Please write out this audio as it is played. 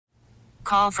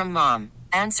Call from mom.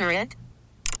 Answer it.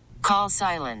 Call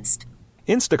silenced.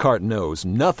 Instacart knows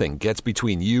nothing gets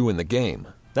between you and the game.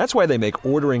 That's why they make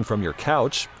ordering from your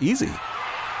couch easy.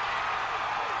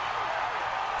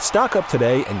 Stock up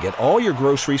today and get all your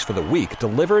groceries for the week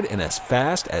delivered in as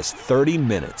fast as 30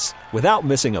 minutes without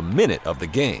missing a minute of the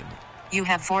game. You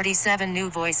have 47 new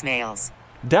voicemails.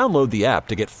 Download the app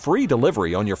to get free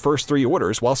delivery on your first 3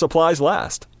 orders while supplies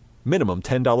last. Minimum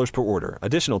 $10 per order.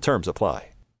 Additional terms apply.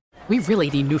 We really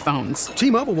need new phones.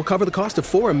 T-Mobile will cover the cost of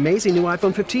 4 amazing new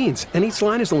iPhone 15s, and each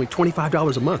line is only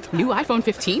 $25 a month. New iPhone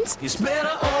 15s? It's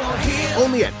better over here.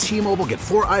 Only at T-Mobile, get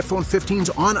 4 iPhone 15s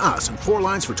on us and 4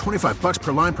 lines for $25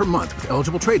 per line per month with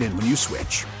eligible trade-in when you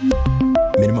switch.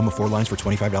 Minimum of 4 lines for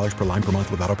 $25 per line per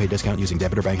month with autopay discount using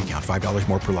debit or bank account. $5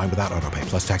 more per line without autopay,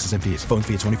 plus taxes and fees. Phone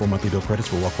fee at 24 monthly bill credits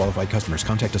for well-qualified customers.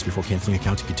 Contact us before canceling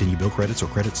account to continue bill credits or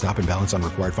credit stop and balance on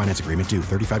required finance agreement due.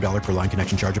 $35 per line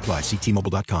connection charge applies. See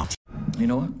T-Mobile.com. You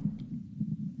know what?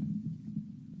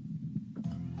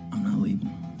 I'm not leaving.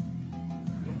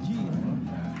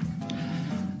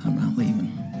 I'm not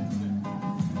leaving.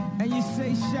 And you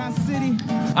say Shot City?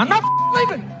 I'm not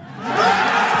leaving.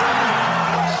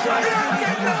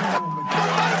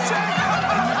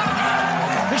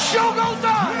 The show goes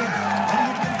on.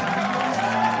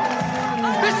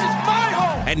 This is my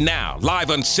home. And now, live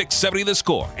on 670 The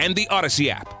Score and the Odyssey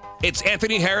app, it's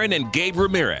Anthony Herron and Gabe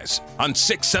Ramirez on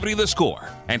 670 The Score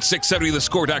and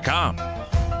 670thescore.com.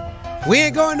 We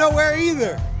ain't going nowhere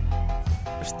either.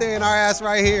 We're staying our ass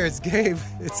right here. It's Gabe.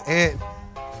 It's Ant.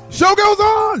 Show goes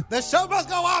on. The show must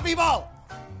go on, people.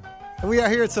 And we are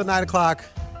here until 9 o'clock.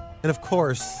 And of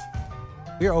course,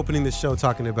 we are opening the show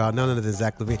talking about none other than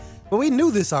Zach LaVine. But we knew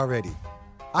this already.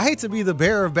 I hate to be the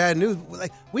bearer of bad news.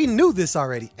 Like, we knew this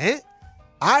already. And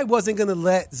I wasn't going to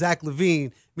let Zach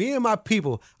LaVine, me and my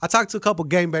people, I talked to a couple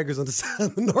gangbangers on the side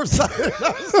of the north side.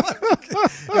 I was like,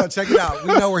 yo, check it out. We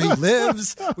know where he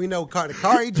lives. We know what kind of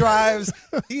car he drives.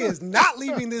 He is not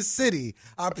leaving this city.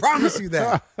 I promise you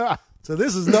that. So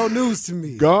this is no news to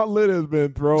me. Gauntlet has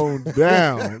been thrown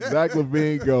down. Zach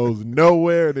LaVine goes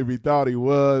nowhere, and if he thought he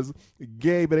was,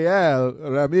 Gabriel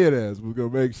Ramirez was going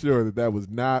to make sure that was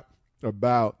not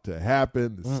about to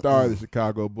happen. The star of the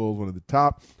Chicago Bulls, one of the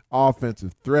top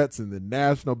offensive threats in the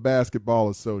National Basketball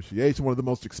Association, one of the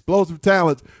most explosive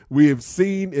talents we have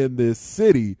seen in this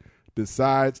city,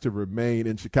 decides to remain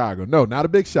in Chicago. No, not a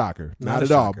big shocker. Not at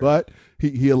all. But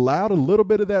he allowed a little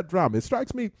bit of that drama. It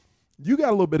strikes me, you got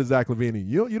a little bit of Zach LaVine in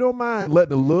you. You don't mind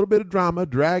letting a little bit of drama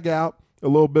drag out a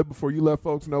little bit before you let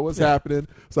folks know what's happening.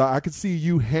 So I could see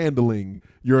you handling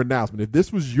your announcement. If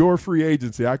this was your free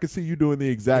agency, I could see you doing the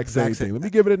exact same thing. Let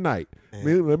me give it a night.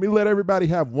 Let me let everybody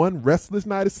have one restless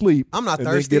night of sleep. I'm not and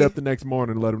thirsty. Then get up the next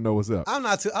morning and let them know what's up.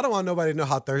 I don't want nobody to know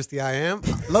how thirsty I am.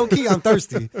 Low key, I'm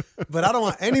thirsty, but I don't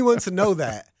want anyone to know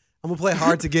that. I'm gonna play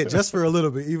hard to get just for a little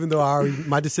bit, even though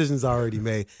my decision's already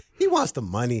made. He wants the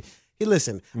money. Hey,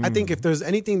 listen, I think if there's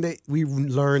anything that we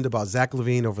learned about Zach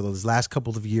LaVine over those last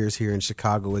couple of years here in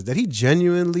Chicago is that he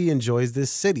genuinely enjoys this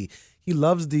city. He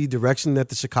loves the direction that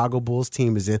the Chicago Bulls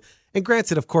team is in. And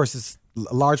granted, of course, it's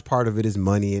a large part of it is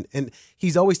money. And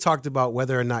he's always talked about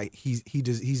whether or not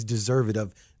he's deserved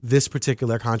of this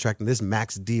particular contract and this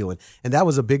max deal. And that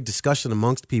was a big discussion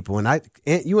amongst people. And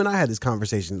you and I had this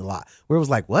conversation a lot where it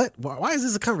was like, what? Why is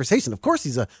this a conversation? Of course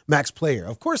he's a max player.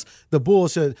 Of course the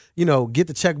Bulls should, get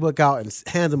the checkbook out and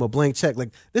hand him a blank check. Like,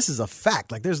 this is a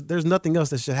fact. Like, there's nothing else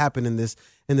that should happen in this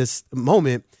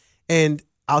moment. And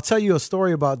I'll tell you a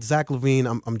story about Zach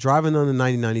LaVine. I'm driving on the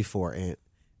 9094,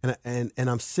 and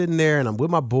I'm sitting there, and I'm with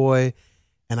my boy,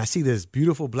 and I see this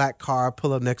beautiful black car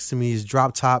pull up next to me. His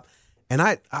drop top, and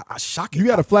I shock it. You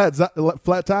got a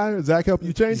flat tire? Zach help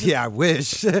you change it? Yeah, I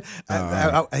wish.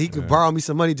 He could borrow me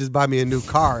some money, just buy me a new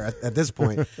car at this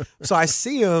point. So I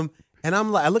see him, and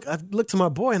I'm like, I look to my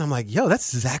boy, and I'm like, yo,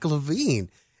 that's Zach LaVine.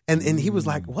 And he was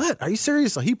like, what? Are you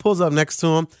serious? So he pulls up next to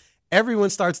him. Everyone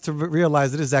starts to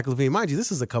realize that it's Zach LaVine. Mind you,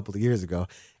 this is a couple of years ago.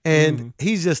 And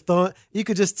he's just you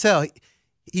could just tell.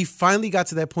 He finally got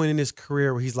to that point in his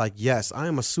career where he's like, yes, I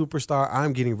am a superstar.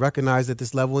 I'm getting recognized at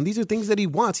this level. And these are things that he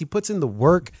wants. He puts in the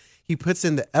work. He puts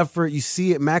in the effort. You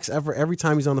see it, max effort, every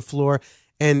time he's on the floor.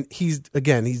 And he's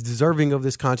deserving of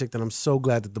this contract. And I'm so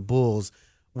glad that the Bulls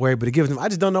were able to give it to him. I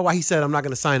just don't know why he said, I'm not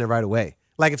going to sign it right away.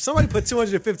 Like, if somebody put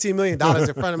 $215 million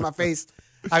in front of my face,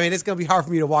 I mean, it's going to be hard for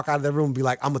me to walk out of the room and be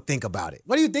like, I'm going to think about it.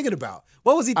 What are you thinking about?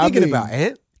 What was he thinking about,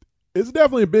 Ant? It's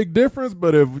definitely a big difference,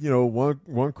 but if,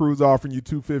 one crew's offering you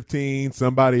 $215,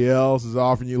 somebody else is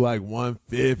offering you like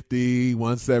 $150,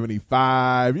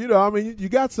 $175, you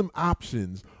got some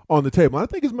options on the table. And I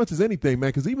think as much as anything, man,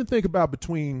 because even think about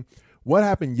between what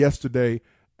happened yesterday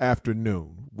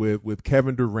afternoon with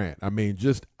Kevin Durant. I mean,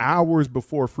 just hours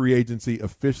before free agency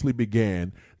officially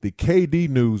began, the KD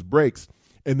news breaks,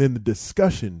 and then the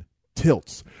discussion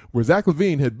tilts, where Zach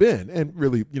LaVine had been and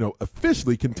really,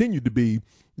 officially continued to be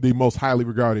the most highly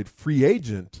regarded free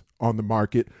agent on the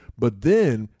market. But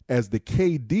then as the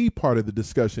KD part of the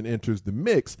discussion enters the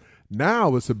mix,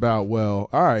 now it's about, well,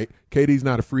 all right, KD's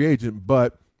not a free agent,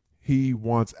 but he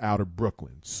wants out of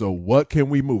Brooklyn. So what can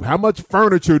we move? How much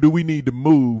furniture do we need to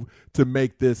move to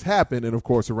make this happen? And, of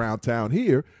course, around town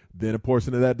here, then a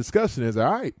portion of that discussion is,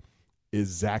 all right, is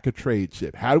Zach a trade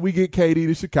chip? How do we get KD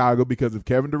to Chicago? Because if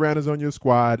Kevin Durant is on your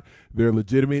squad, there are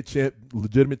legitimate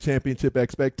championship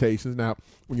expectations. Now,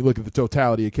 when you look at the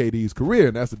totality of KD's career,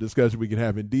 and that's a discussion we can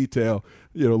have in detail,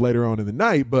 later on in the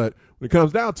night. But when it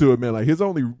comes down to it, man, like his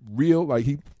only real, like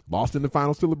he lost in the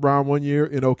finals to LeBron one year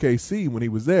in OKC when he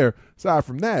was there. Aside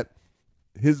from that,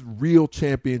 his real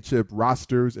championship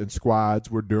rosters and squads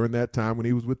were during that time when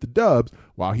he was with the Dubs,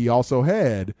 while he also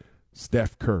had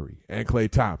Steph Curry and Klay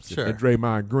Thompson and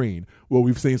Draymond Green. What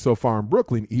we've seen so far in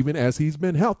Brooklyn, even as he's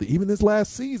been healthy, even this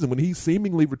last season when he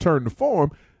seemingly returned to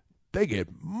form, they get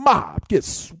mobbed, get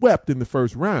swept in the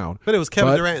first round. But it was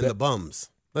Kevin Durant and the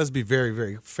bums. Let's be very,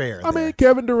 very fair. I mean,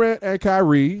 Kevin Durant and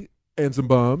Kyrie and some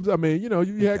bums. I mean,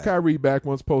 you had Kyrie back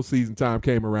once postseason time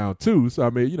came around too. So, I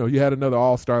mean, you had another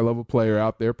all-star level player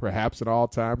out there, perhaps an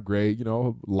all-time great,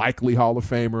 likely Hall of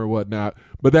Famer or whatnot.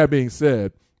 But that being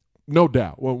said, no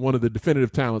doubt, one of the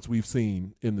definitive talents we've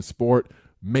seen in the sport,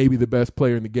 maybe the best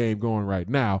player in the game going right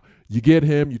now. You get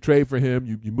him, you trade for him,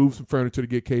 you move some furniture to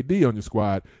get KD on your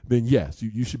squad, then yes,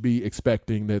 you should be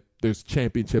expecting that there's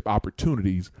championship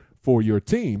opportunities for your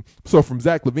team. So from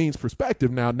Zach LaVine's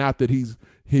perspective now, not that his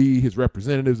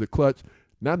representatives at Clutch,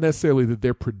 not necessarily that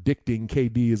they're predicting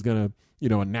KD is going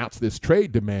to, announce this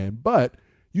trade demand, but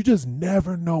you just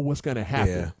never know what's going to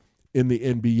happen in the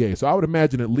NBA. So I would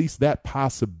imagine at least that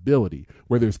possibility,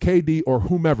 whether it's KD or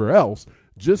whomever else,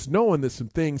 just knowing that some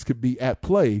things could be at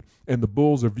play and the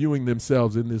Bulls are viewing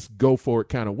themselves in this go-for-it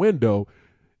kind of window.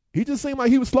 He just seemed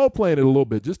like he was slow playing it a little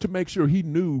bit just to make sure he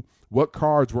knew what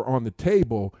cards were on the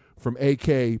table from AK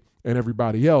and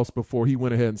everybody else before he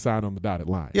went ahead and signed on the dotted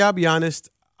line. Yeah, I'll be honest.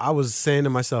 I was saying to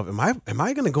myself, am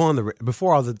I going to go on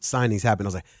before all the signings happened, I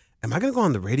was like, am I going to go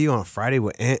on the radio on Friday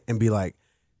with Ant and be like,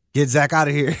 get Zach out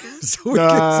of here so we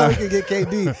can get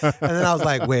KD. And then I was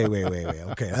like, wait.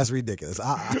 Okay, that's ridiculous.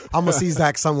 I'm going to see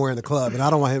Zach somewhere in the club, and I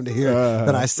don't want him to hear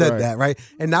that I said that, right?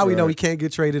 And now we know he can't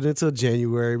get traded until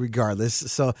January regardless.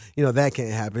 So, that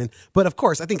can't happen. But, of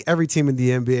course, I think every team in the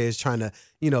NBA is trying to,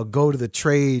 go to the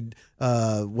trade,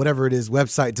 whatever it is,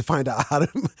 website to find out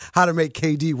how to make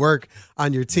KD work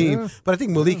on your team. Yeah. But I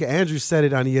think Malika Andrews said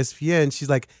it on ESPN. She's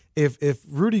like, if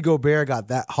Rudy Gobert got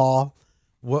that haul,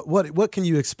 what can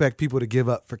you expect people to give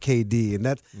up for KD? And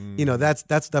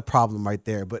that's the problem right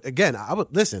there. But again, I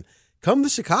would listen. Come to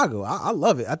Chicago. I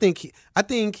love it. I think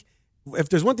if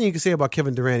there's one thing you can say about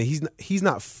Kevin Durant, he's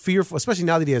not fearful, especially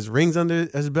now that he has rings under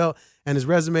his belt and his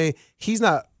resume. He's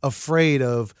not afraid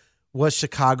of what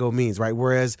Chicago means, right?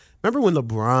 Whereas remember when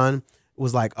LeBron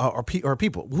was like, or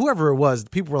people, whoever it was,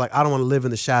 people were like, I don't want to live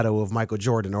in the shadow of Michael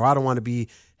Jordan, or I don't want to be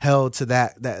held to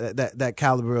that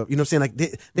caliber of, what I'm saying? Like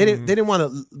they didn't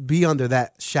want to be under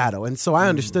that shadow. And so I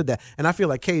understood that. And I feel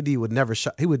like KD would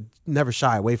never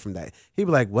shy away from that. He'd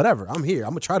be like, whatever, I'm here.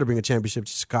 I'm going to try to bring a championship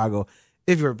to Chicago.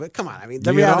 But come on, I mean,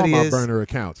 the reality all my is burner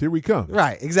accounts. Here we come.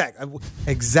 Right,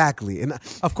 exactly. And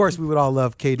of course, we would all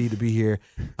love KD to be here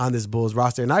on this Bulls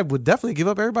roster. And I would definitely give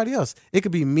up everybody else. It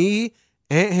could be me,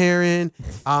 Ant Herron,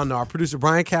 I don't know, our producer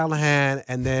Brian Callahan,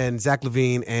 and then Zach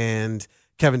LaVine and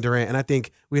Kevin Durant. And I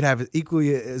think we'd have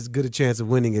equally as good a chance of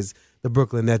winning as the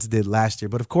Brooklyn Nets did last year.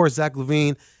 But of course, Zach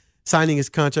LaVine signing his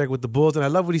contract with the Bulls. And I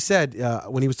love what he said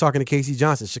when he was talking to Casey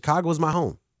Johnson. Chicago is my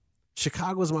home.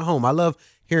 Chicago is my home. I love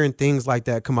hearing things like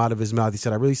that come out of his mouth. He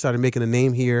said, I really started making a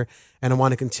name here, and I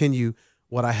want to continue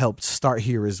what I helped start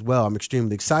here as well. I'm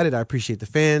extremely excited. I appreciate the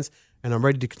fans, and I'm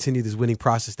ready to continue this winning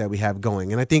process that we have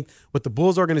going. And I think what the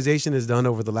Bulls organization has done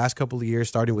over the last couple of years,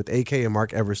 starting with AK and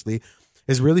Mark Eversley,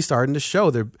 is really starting to show.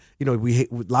 A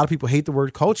lot of people hate the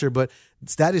word culture, but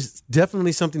that is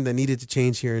definitely something that needed to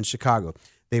change here in Chicago.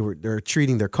 They're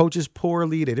treating their coaches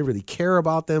poorly. They didn't really care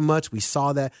about them much. We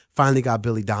saw that. Finally got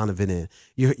Billy Donovan in.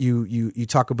 You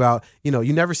talk about, you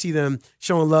never see them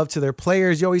showing love to their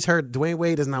players. You always heard Dwayne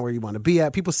Wade is not where you want to be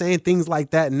at. People saying things like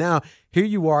that. And now here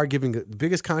you are giving the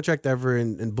biggest contract ever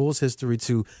in Bulls history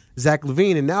to Zach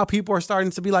LaVine. And now people are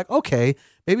starting to be like, okay,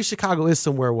 maybe Chicago is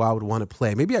somewhere where I would want to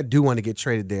play. Maybe I do want to get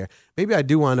traded there. Maybe I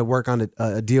do want to work on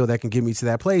a deal that can get me to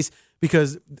that place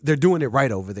because they're doing it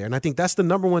right over there. And I think that's the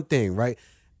number one thing, right?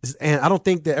 And I don't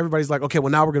think that everybody's like, okay,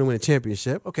 well, now we're going to win a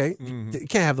championship. Okay, you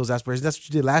can't have those aspirations. That's what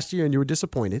you did last year, and you were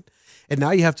disappointed. And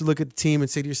now you have to look at the team and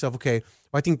say to yourself, okay,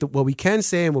 well, I think that what we can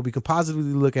say and what we can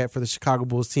positively look at for the Chicago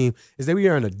Bulls team is that we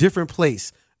are in a different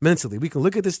place mentally. We can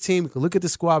look at this team, we can look at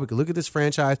this squad, we can look at this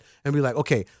franchise, and be like,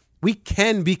 okay, we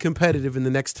can be competitive in the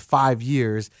next 5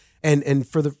 years, and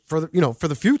for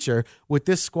the future with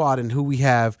this squad and who we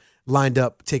have lined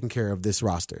up taking care of this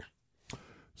roster.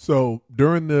 So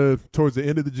towards the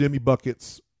end of the Jimmy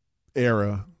Buckets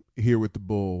era here with the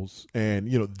Bulls,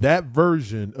 and that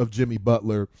version of Jimmy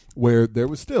Butler, where there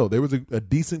was a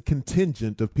decent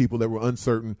contingent of people that were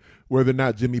uncertain whether or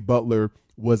not Jimmy Butler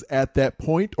was at that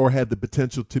point or had the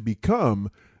potential to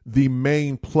become the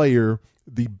main player,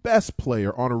 the best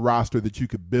player on a roster that you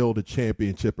could build a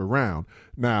championship around.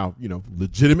 Now,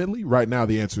 legitimately, right now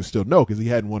the answer is still no, because he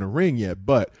hadn't won a ring yet.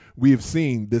 But we have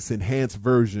seen this enhanced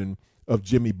version of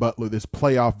Jimmy Butler, this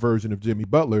playoff version of Jimmy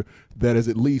Butler that has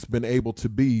at least been able to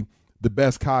be the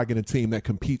best cog in a team that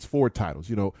competes for titles.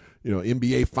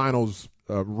 NBA Finals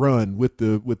run with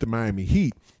the Miami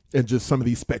Heat, and just some of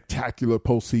these spectacular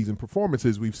postseason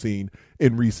performances we've seen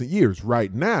in recent years.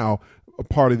 Right now, a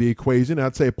part of the equation,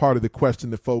 I'd say a part of the question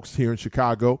that folks here in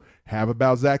Chicago have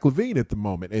about Zach LaVine at the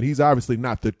moment. And he's obviously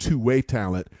not the two-way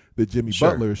talent that Jimmy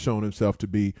Butler has shown himself to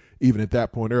be, even at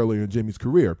that point earlier in Jimmy's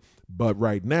career. But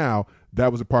right now,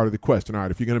 that was a part of the question. All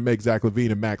right, if you're going to make Zach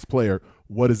LaVine a max player,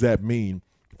 what does that mean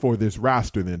for this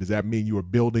roster then? Does that mean you are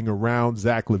building around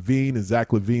Zach LaVine? Is Zach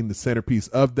LaVine the centerpiece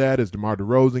of that as DeMar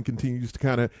DeRozan continues to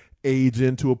kind of age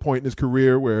into a point in his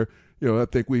career where, I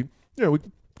think we've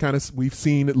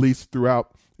seen, at least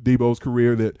throughout Debo's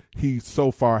career, that he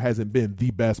so far hasn't been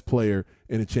the best player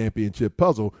in a championship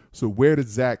puzzle. So where does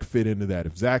Zach fit into that?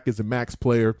 If Zach is a max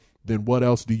player, then what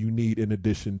else do you need in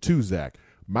addition to Zach?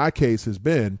 My case has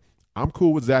been, I'm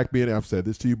cool with Zach being, I've said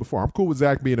this to you before, I'm cool with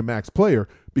Zach being a max player,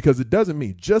 because it doesn't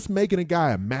mean, just making a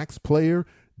guy a max player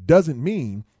doesn't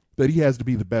mean that he has to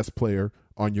be the best player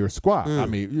on your squad. I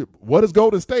mean, what does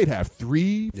Golden State have?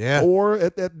 3, 4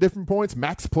 at different points,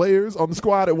 max players on the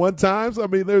squad at one time? So, I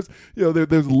mean,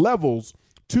 there's levels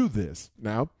to this.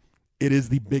 Now, it is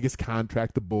the biggest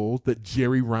contract the Bulls that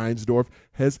Jerry Reinsdorf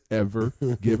has ever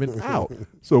given out.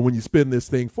 So when you spin this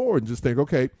thing forward and just think,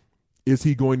 okay, is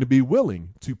he going to be willing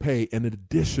to pay an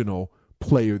additional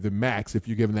player the max if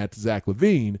you're giving that to Zach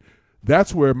LaVine?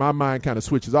 That's where my mind kind of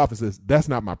switches off and says, that's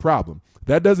not my problem.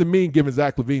 That doesn't mean giving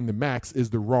Zach LaVine the max is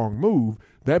the wrong move.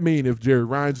 That means if Jerry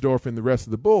Reinsdorf and the rest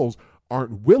of the Bulls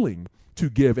aren't willing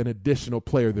to give an additional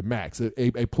player the max,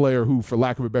 a player who, for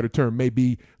lack of a better term, may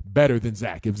be better than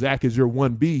Zach. If Zach is your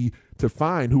 1B, to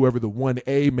find whoever the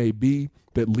 1A may be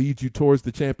that leads you towards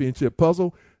the championship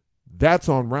puzzle, that's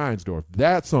on Reinsdorf.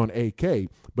 That's on AK.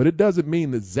 But it doesn't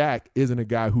mean that Zach isn't a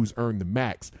guy who's earned the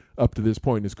max up to this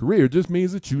point in his career. It just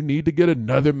means that you need to get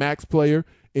another max player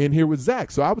in here with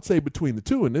Zach. So I would say between the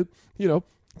two, and it,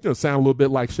 sound a little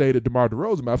bit like shade at DeMar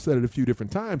DeRozan, but I've said it a few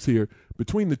different times here.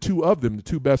 Between the two of them, the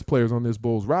two best players on this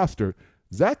Bulls roster,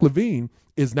 Zach LaVine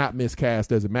is not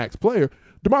miscast as a max player.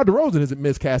 DeMar DeRozan isn't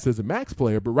miscast as a max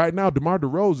player, but right now DeMar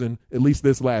DeRozan, at least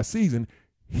this last season,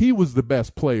 he was the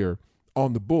best player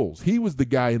on the Bulls. He was the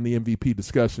guy in the MVP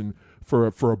discussion for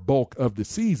a bulk of the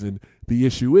season. The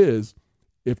issue is,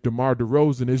 if DeMar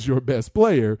DeRozan is your best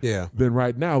player, then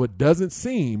right now it doesn't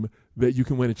seem that you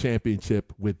can win a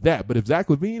championship with that. But if Zach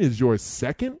LaVine is your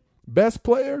second best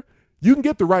player, you can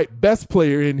get the right best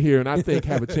player in here and I think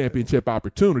have a championship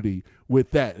opportunity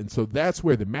with that. And so that's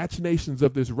where the machinations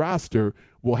of this roster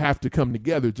will have to come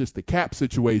together. Just the cap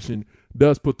situation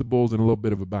does put the Bulls in a little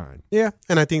bit of a bind. Yeah,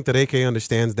 and I think that AK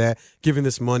understands that. Giving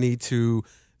this money to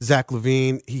Zach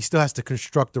LaVine, he still has to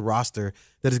construct a roster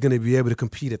that is going to be able to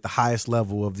compete at the highest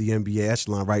level of the NBA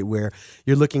echelon, right? Where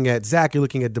you're looking at Zach, you're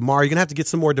looking at DeMar. You're going to have to get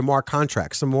some more DeMar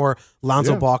contracts, some more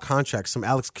Lonzo Ball contracts, some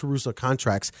Alex Caruso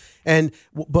contracts.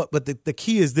 But the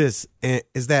key is this,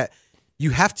 is that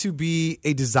you have to be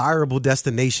a desirable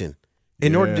destination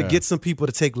in order to get some people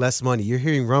to take less money. You're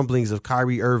hearing rumblings of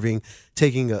Kyrie Irving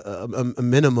taking a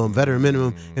veteran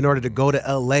minimum in order to go to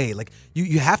L.A. Like,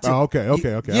 you have to. Oh, okay.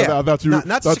 Yeah. I thought you were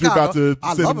about to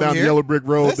send him down the yellow brick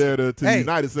road there to the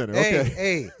United Center.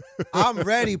 Hey, I'm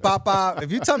ready, Papa.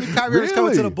 If you tell me Kyrie Irving's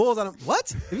coming to the Bulls,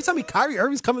 what? If you tell me Kyrie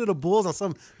Irving's coming to the Bulls on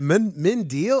some men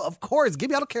deal, of course. I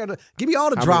don't care. Give me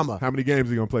all the drama. How many games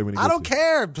are you going to play when he gets I don't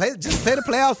care. Just play the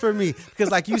playoffs for me.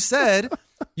 Because like you said,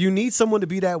 You need someone to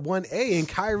be that 1A, and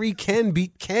Kyrie can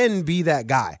be that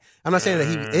guy. I'm not saying that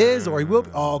he is or he will.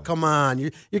 Oh, come on.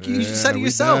 You said it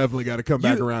yourself. We definitely got to come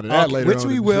back around to that later which on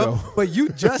we in the will. show. But you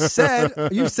just said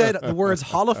the words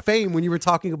Hall of Fame when you were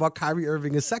talking about Kyrie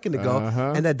Irving a second ago,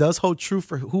 and that does hold true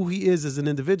for who he is as an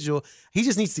individual. He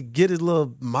just needs to get his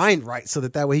little mind right so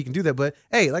that way he can do that. But,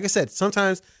 hey, like I said,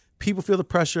 sometimes people feel the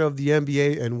pressure of the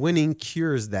NBA, and winning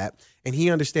cures that. And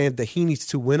he understands that he needs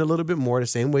to win a little bit more, the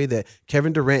same way that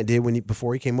Kevin Durant did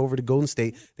before he came over to Golden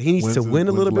State. That he needs to win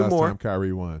a little bit more. When's the last time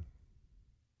Kyrie won?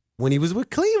 When he was with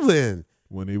Cleveland.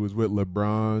 When he was with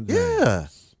LeBron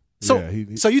James.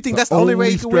 Yeah. So you think that's the only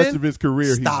way he can win? Stretch of his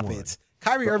career, Stop he's won. it.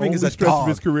 Kyrie Irving is a stretch dog. of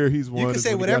his career he's won. You can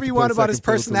say whatever you want about his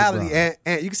personality, and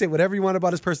you can say whatever you want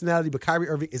about his personality, but Kyrie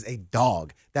Irving is a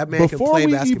dog. That man can play basketball.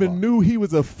 Before we even knew he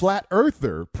was a flat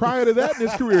earther, prior to that in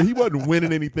his career, he wasn't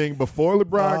winning anything before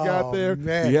LeBron got there.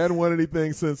 Man. He hadn't won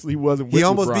anything since he wasn't with LeBron. He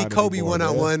almost beat Kobe anymore,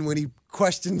 one-on-one when he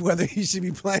questioned whether he should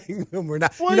be playing him or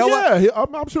not. Well, you know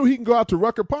what? I'm sure he can go out to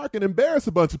Rucker Park and embarrass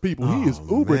a bunch of people. He is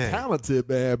uber talented,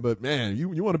 man. But, man,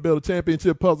 you want to build a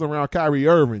championship puzzle around Kyrie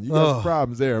Irving. You got some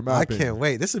problems there, in my opinion. Can't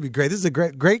wait. This would be great. This is a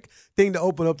great thing to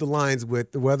open up the lines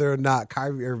with whether or not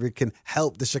Kyrie Irving can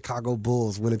help the Chicago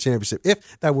Bulls win a championship,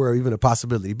 if that were even a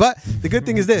possibility. But the good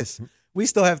thing is this. We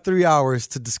still have 3 hours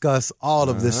to discuss all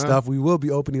of this stuff. We will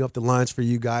be opening up the lines for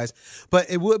you guys. But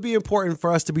it would be important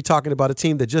for us to be talking about a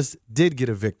team that just did get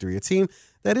a victory, a team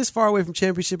that is far away from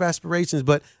championship aspirations,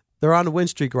 but they're on a win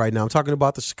streak right now. I'm talking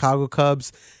about the Chicago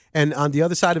Cubs. And on the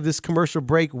other side of this commercial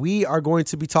break, we are going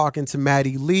to be talking to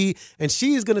Maddie Lee, and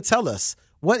she is going to tell us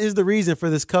what is the reason for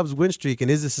this Cubs win streak, and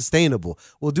is it sustainable?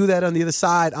 We'll do that on the other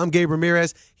side. I'm Gabe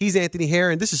Ramirez. He's Anthony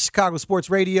Herron. This is Chicago Sports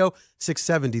Radio,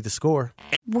 670 The Score.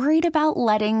 Worried about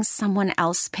letting someone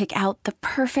else pick out the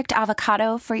perfect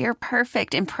avocado for your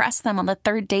perfect impress them on the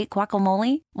third date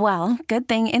guacamole? Well, good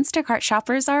thing Instacart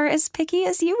shoppers are as picky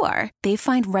as you are. They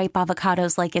find ripe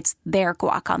avocados like it's their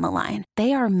guac on the line.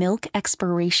 They are milk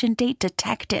expiration date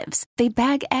detectives. They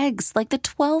bag eggs like the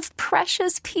 12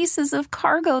 precious pieces of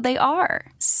cargo they are.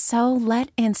 So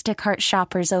let Instacart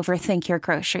shoppers overthink your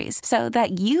groceries so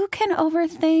that you can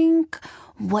overthink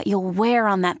what you'll wear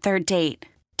on that third date.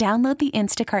 Download the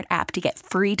Instacart app to get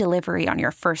free delivery on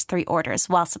your first 3 orders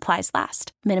while supplies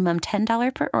last. Minimum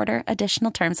 $10 per order.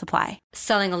 Additional terms apply.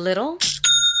 Selling a little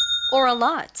or a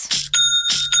lot?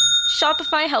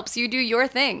 Shopify helps you do your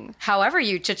thing, however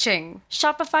you cha-ching.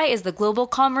 Shopify is the global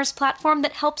commerce platform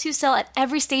that helps you sell at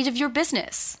every stage of your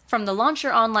business. From the launch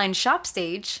your online shop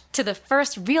stage, to the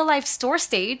first real-life store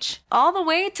stage, all the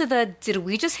way to the did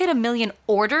we just hit 1 million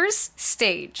orders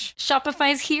stage.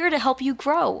 Shopify's here to help you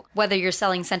grow. Whether you're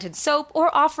selling scented soap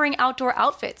or offering outdoor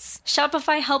outfits,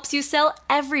 Shopify helps you sell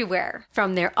everywhere.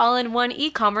 From their all-in-one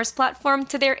e-commerce platform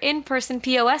to their in-person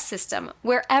POS system,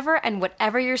 wherever and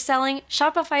whatever you're selling,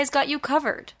 Shopify's got you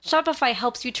covered. Shopify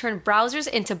helps you turn browsers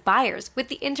into buyers with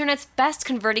the internet's best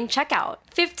converting checkout.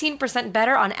 15%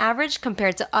 better on average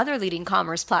compared to other leading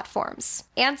commerce platforms.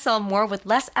 And sell more with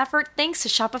less effort thanks to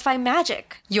Shopify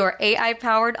Magic, your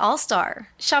AI-powered all-star.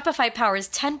 Shopify powers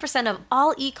 10% of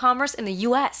all e-commerce in the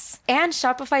US. And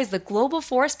Shopify is the global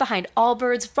force behind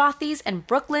Allbirds, Rothy's, and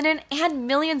Brooklinen, and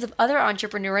millions of other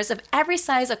entrepreneurs of every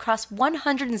size across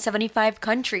 175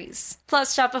 countries.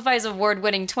 Plus, Shopify's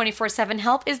award-winning 24/7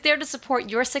 help is there to support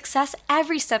your success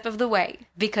every step of the way.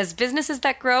 Because businesses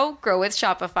that grow, grow with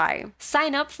Shopify.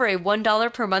 Sign up for a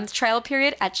 $1 per month trial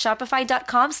period at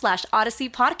shopify.com/Odyssey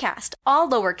Podcast, all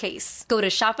lowercase. Go to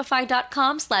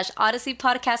shopify.com/Odyssey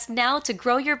Podcast now to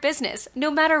grow your business,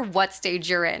 no matter what stage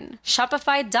you're in.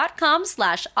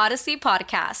 Shopify.com/Odyssey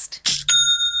Podcast.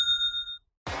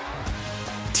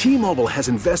 T-Mobile has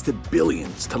invested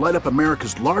billions to light up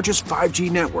America's largest 5G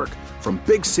network, from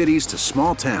big cities to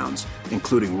small towns,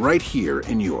 including right here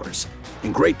in yours.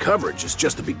 And great coverage is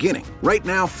just the beginning. Right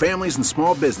now, families and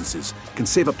small businesses can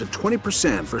save up to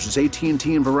 20% versus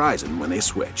AT&T and Verizon when they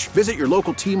switch. Visit your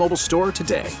local T-Mobile store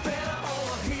today.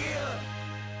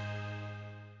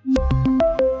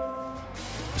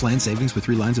 Plan savings with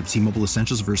 3 lines of T-Mobile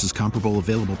Essentials versus comparable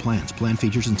available plans. Plan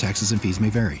features and taxes and fees may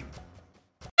vary.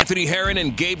 Anthony Herron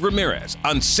and Gabe Ramirez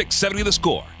on 670 The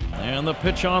Score. And the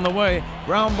pitch on the way.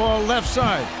 Ground ball left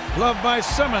side. Gloved by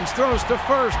Simmons. Throws to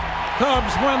first.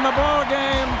 Cubs win the ball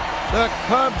game. The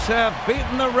Cubs have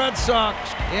beaten the Red Sox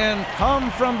in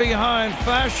come-from-behind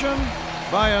fashion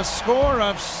by a score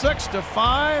of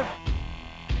 6-5.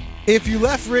 If you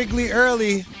left Wrigley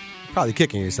early, probably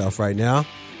kicking yourself right now.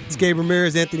 It's Gabe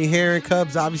Ramirez, Anthony Herron.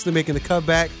 Cubs obviously making the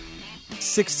comeback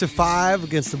 6-5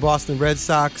 against the Boston Red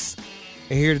Sox.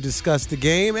 And here to discuss the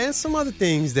game and some other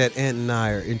things that Ant and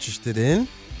I are interested in.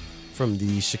 from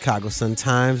the Chicago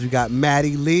Sun-Times. We got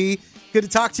Maddie Lee. Good to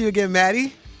talk to you again,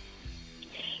 Maddie.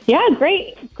 Yeah,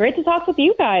 great. Great to talk with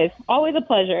you guys. Always a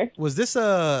pleasure. Was this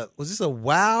a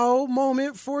wow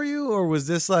moment for you, or was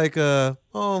this like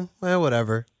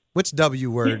whatever? Which W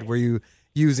word were you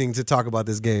using to talk about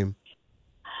this game?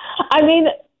 I mean,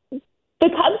 the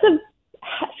Cubs have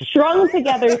strung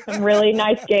together some really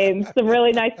nice games, some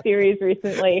really nice series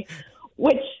recently,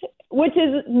 which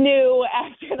is new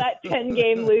after that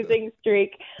 10-game losing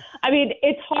streak. I mean,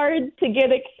 it's hard to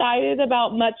get excited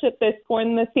about much at this point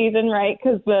in the season, right?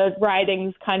 Because the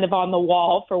writing's kind of on the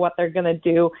wall for what they're going to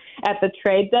do at the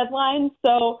trade deadline.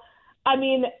 So, I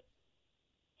mean,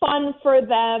 fun for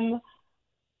them,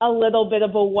 a little bit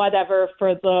of a whatever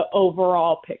for the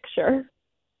overall picture.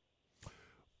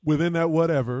 Within that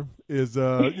whatever is,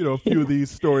 a few of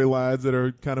these storylines that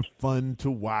are kind of fun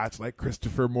to watch, like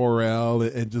Christopher Morel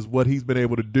and just what he's been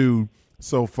able to do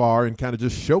so far and kind of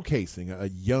just showcasing a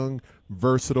young,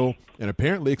 versatile, and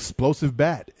apparently explosive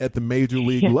bat at the major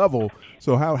league level.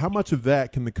 So how much of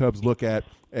that can the Cubs look at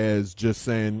as just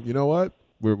saying, you know what,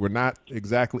 we're not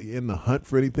exactly in the hunt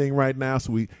for anything right now,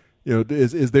 so we,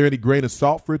 is there any grain of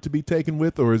salt for it to be taken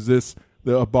with, or is this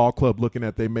a ball club looking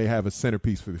at they may have a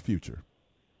centerpiece for the future?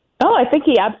 Oh, I think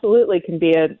he absolutely can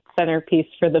be a centerpiece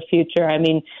for the future. I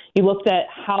mean, you looked at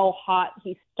how hot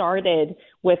he started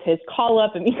with his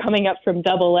call-up and coming up from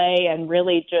Double-A and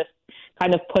really just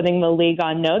kind of putting the league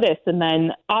on notice. And then,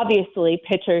 obviously,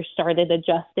 pitchers started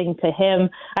adjusting to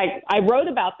him. I wrote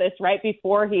about this right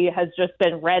before he has just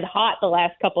been red hot the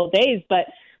last couple of days, but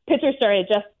pitchers started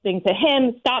adjusting to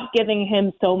him, stopped giving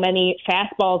him so many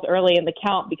fastballs early in the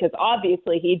count because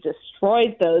obviously he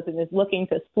destroys those and is looking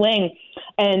to swing.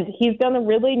 And he's done a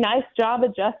really nice job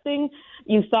adjusting.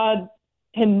 You saw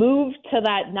him move to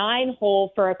that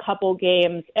 9-hole for a couple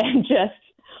games and just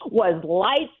was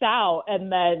lights out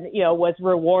and then, was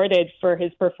rewarded for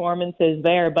his performances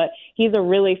there. But he's a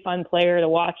really fun player to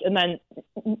watch. And then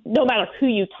no matter who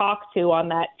you talk to on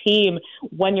that team,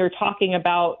 when you're talking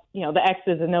about, the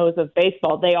X's and O's of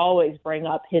baseball, they always bring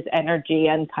up his energy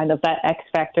and kind of that X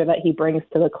factor that he brings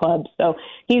to the club. So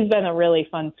he's been a really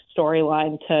fun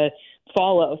storyline to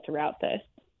follow throughout this.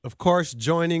 Of course,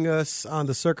 joining us on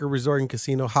the Circa Resort and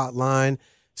Casino hotline,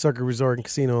 Circa Resort and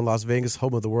Casino in Las Vegas,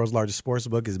 home of the world's largest sports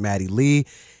book, is Maddie Lee.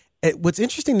 What's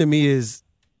interesting to me is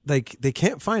they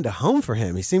can't find a home for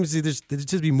him. He seems to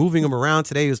just be moving him around.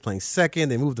 Today he was playing second.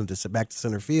 They moved him back to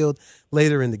center field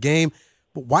later in the game.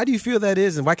 But why do you feel that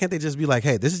is, and why can't they just be like,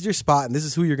 hey, this is your spot and this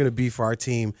is who you're going to be for our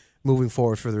team moving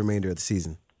forward for the remainder of the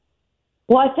season?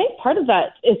 Well, I think part of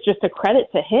that is just a credit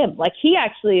to him. Like, he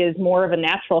actually is more of a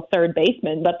natural third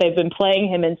baseman, but they've been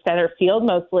playing him in center field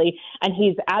mostly, and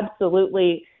he's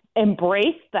absolutely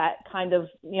embraced that kind of,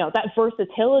 that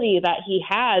versatility that he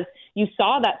has. You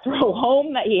saw that throw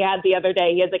home that he had the other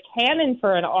day. He has a cannon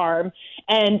for an arm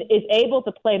and is able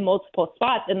to play multiple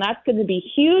spots, and that's going to be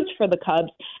huge for the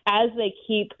Cubs as they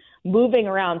keep moving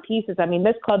around pieces. I mean,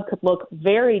 this club could look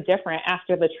very different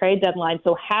after the trade deadline.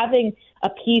 So having a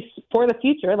piece for the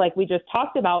future, like we just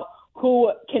talked about,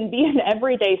 who can be an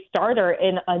everyday starter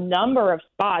in a number of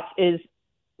spots is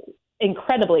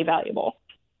incredibly valuable.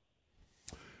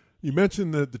 You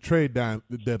mentioned the trade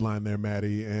deadline there,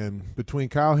 Maddie, and between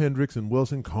Kyle Hendricks and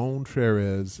Wilson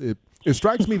Contreras, it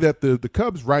strikes me that the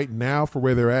Cubs right now, for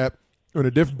where they're at, are in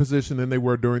a different position than they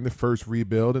were during the first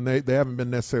rebuild, and they haven't been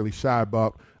necessarily shy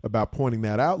about pointing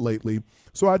that out lately.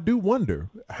 So I do wonder,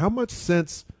 how much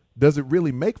sense does it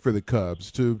really make for the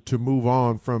Cubs to move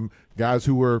on from guys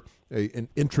who were an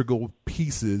integral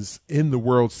pieces in the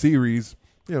World Series,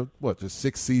 just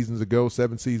 6 seasons ago,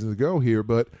 7 seasons ago here,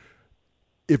 but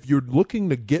if you're looking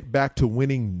to get back to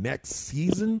winning next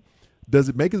season, does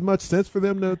it make as much sense for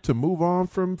them to move on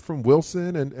from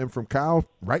Wilson and from Kyle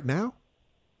right now?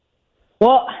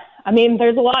 Well, I mean,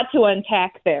 there's a lot to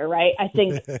unpack there, right? I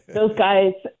think those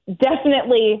guys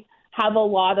definitely have a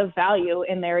lot of value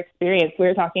in their experience. We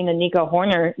were talking to Nico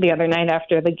Horner the other night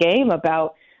after the game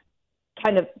about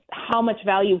kind of how much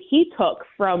value he took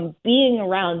from being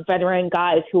around veteran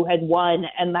guys who had won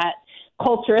and that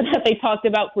culture that they talked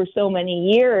about for so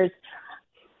many years.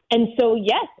 And so,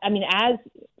 yes, I mean, as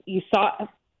you saw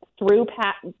through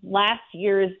last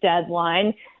year's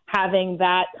deadline, having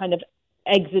that kind of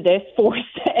forced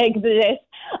exodus,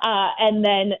 and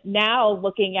then now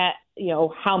looking at,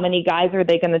 how many guys are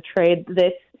they going to trade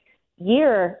this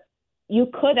year, you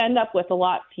could end up with a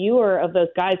lot fewer of those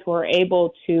guys who are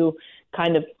able to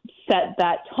kind of set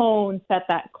that tone, set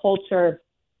that culture.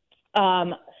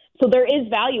 So there is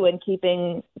value in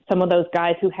keeping some of those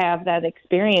guys who have that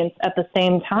experience. At the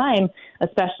same time,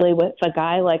 especially with a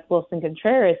guy like Wilson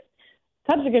Contreras,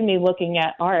 Cubs are going to be looking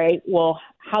at, all right, well,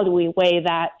 how do we weigh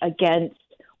that against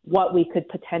what we could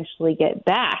potentially get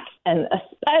back? And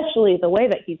especially the way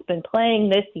that he's been playing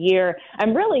this year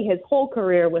and really his whole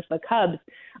career with the Cubs.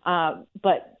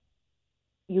 But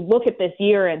you look at this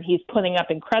year and he's putting up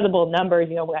incredible numbers.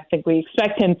 I think we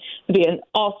expect him to be an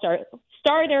all-star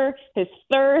starter, his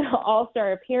third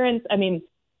all-star appearance. I mean,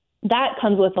 that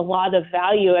comes with a lot of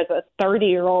value as a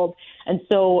 30-year-old. And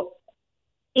so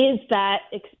is that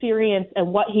experience and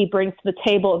what he brings to the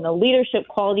table and the leadership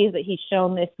qualities that he's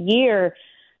shown this year,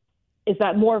 is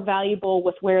that more valuable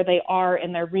with where they are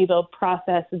in their rebuild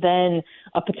process than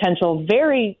a potential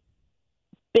very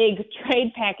big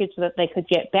trade package that they could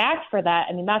get back for that?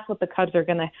 I mean, that's what the Cubs are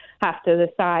going to have to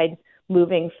decide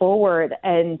moving forward.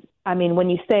 And, I mean, when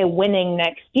you say winning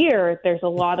next year, there's a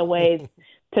lot of ways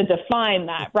to define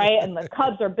that, right? And the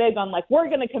Cubs are big on, like, we're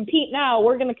going to compete now,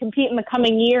 we're going to compete in the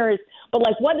coming years. But,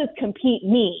 like, what does compete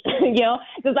mean?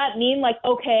 Does that mean, like,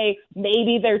 okay,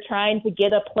 maybe they're trying to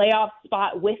get a playoff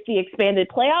spot with the expanded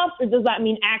playoffs? Or does that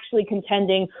mean actually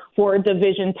contending for a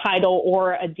division title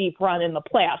or a deep run in the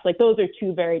playoffs? Like, those are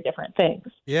two very different things.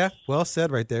 Yeah, well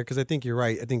said right there, because I think you're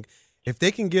right. I think if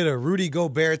they can get a Rudy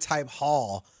Gobert-type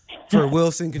haul for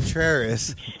Wilson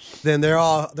Contreras, then they're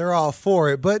all for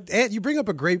it. But Ant, you bring up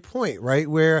a great point, right?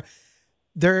 Where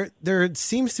there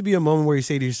seems to be a moment where you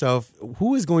say to yourself,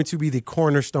 who is going to be the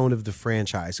cornerstone of the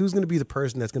franchise? Who's going to be the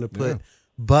person that's going to put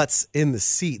butts in the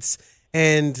seats?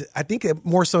 And I think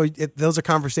more so those are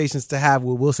conversations to have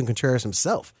with Wilson Contreras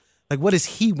himself. Like, what does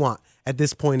he want at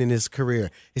this point in his career?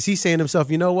 Is he saying to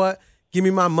himself, you know what? Give me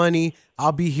my money.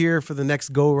 I'll be here for the next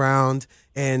go round.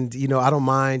 And, I don't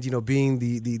mind, being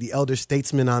the elder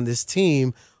statesman on this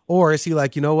team. Or is he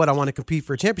like, you know what? I want to compete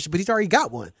for a championship, but he's already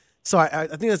got one. So I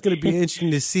think that's going to be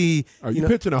interesting to see. Are you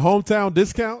pitching a hometown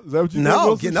discount? Is that what you think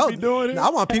Wilson should be doing here? No, I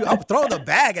want people. I'll throw the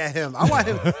bag at him. I want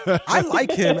him. I like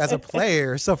him as a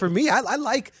player. So for me, I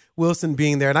like Wilson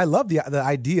being there, and I love the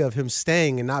idea of him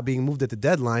staying and not being moved at the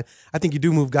deadline. I think you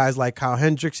do move guys like Kyle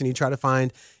Hendricks, and you try to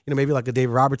find maybe like a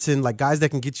David Robertson, like guys that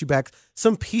can get you back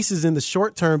some pieces in the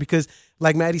short term. Because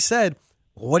like Maddie said,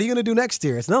 what are you going to do next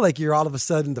year? It's not like you're all of a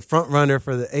sudden the front runner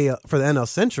for the NL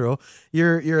Central.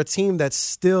 You're a team that's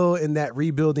still in that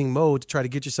rebuilding mode to try to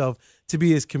get yourself to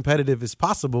be as competitive as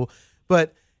possible.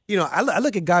 But I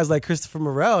look at guys like Christopher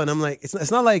Morel, and I'm like,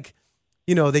 it's not like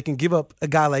they can give up a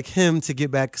guy like him to get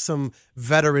back some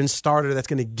veteran starter that's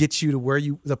going to get you to where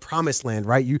the promised land,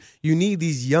 right? You need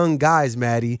these young guys,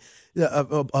 Maddie,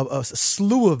 a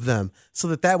slew of them,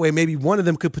 so that way maybe one of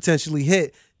them could potentially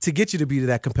hit to get you to be to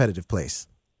that competitive place.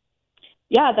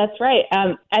 Yeah, that's right.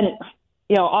 And,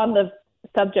 on the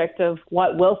subject of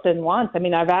what Wilson wants, I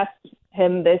mean, I've asked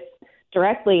him this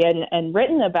directly and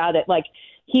written about it. Like,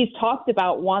 he's talked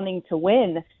about wanting to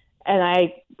win. And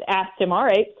I asked him, all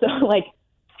right, so, like,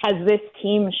 has this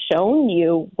team shown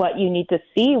you what you need to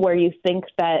see where you think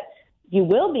that you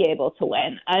will be able to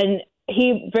win? And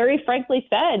he very frankly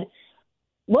said,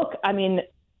 look, I mean,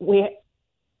 we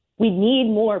need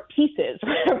more pieces,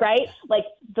 right? Like,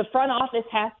 the front office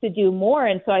has to do more.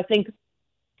 And so I think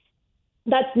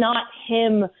that's not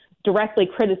him directly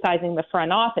criticizing the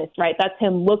front office, right? That's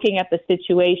him looking at the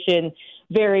situation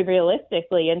very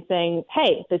realistically and saying,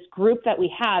 hey, this group that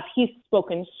we have, he's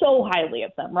spoken so highly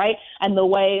of them, right? And the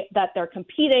way that they're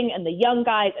competing and the young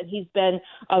guys, and he's been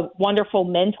a wonderful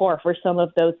mentor for some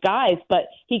of those guys, but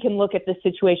he can look at the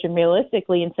situation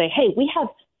realistically and say, hey, we have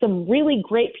some really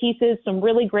great pieces, some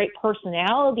really great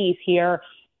personalities here.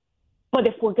 But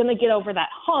if we're going to get over that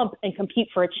hump and compete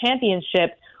for a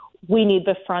championship, we need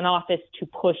the front office to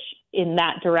push in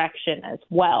that direction as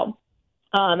well.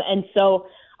 And so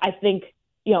I think,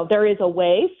 there is a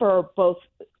way for both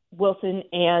Wilson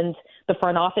and the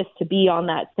front office to be on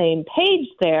that same page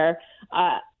there.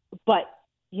 But,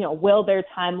 will their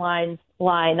timelines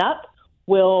line up?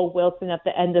 Will Wilson at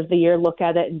the end of the year look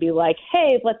at it and be like,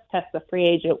 hey, let's test the free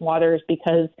agent waters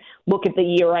because look at the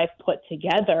year I've put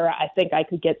together. I think I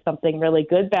could get something really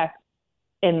good back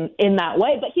in that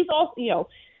way. But he's also,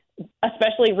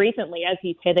 especially recently as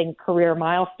he's hitting career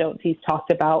milestones, he's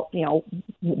talked about,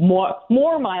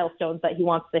 more milestones that he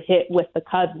wants to hit with the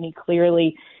Cubs. And he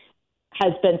clearly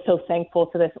has been so thankful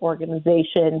to this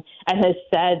organization and has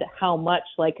said how much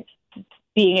like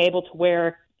being able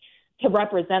to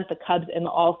represent the Cubs in the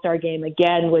All-Star game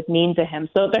again would mean to him.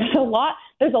 So there's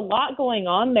a lot going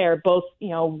on there, both,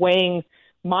 weighing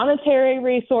monetary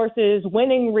resources,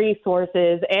 winning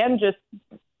resources, and just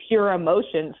pure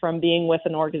emotions from being with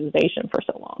an organization for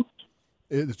so long.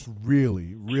 It's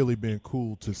really, really been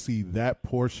cool to see that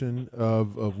portion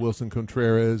of Wilson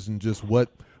Contreras and just what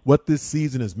what this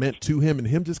season has meant to him and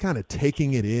him just kind of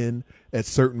taking it in at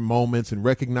certain moments and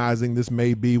recognizing this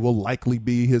will likely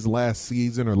be his last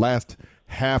season or last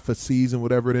half a season,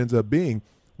 whatever it ends up being,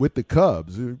 with the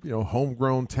Cubs,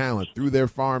 homegrown talent through their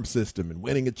farm system and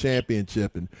winning a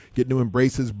championship and getting to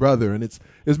embrace his brother. And it's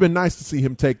been nice to see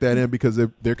him take that in, because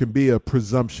there can be a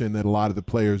presumption that a lot of the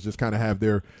players just kind of have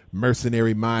their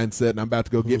mercenary mindset and I'm about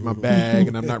to go get my bag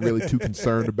and I'm not really too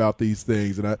concerned about these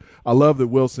things. And I love that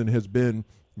Wilson has been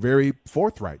very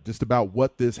forthright just about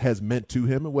what this has meant to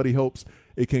him and what he hopes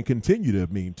it can continue to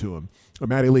mean to him.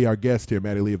 Maddie Lee, our guest here,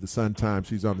 Maddie Lee of the Sun Times.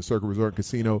 She's on the Circle Resort and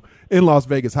Casino in Las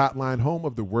Vegas hotline, home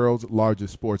of the world's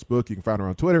largest sports book. You can find her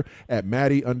on Twitter at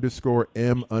Maddie_M_Lee.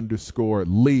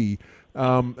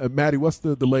 Maddie, what's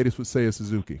the latest with Seiya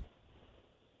Suzuki?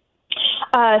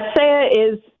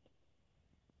 Seiya is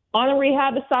on a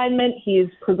rehab assignment. He's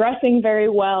progressing very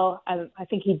well. I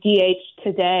think he DH'd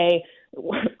today,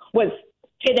 was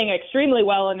hitting extremely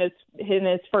well in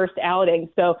his first outing.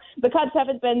 So the Cubs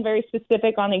haven't been very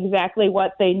specific on exactly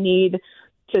what they need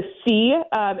to see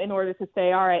in order to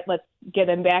say, all right, let's get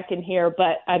him back in here.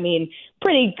 But, I mean,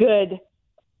 pretty good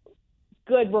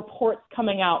reports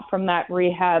coming out from that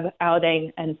rehab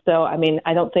outing. And so, I mean,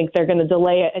 I don't think they're going to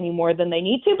delay it any more than they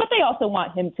need to, but they also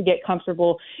want him to get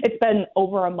comfortable. It's been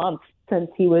over a month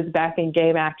since he was back in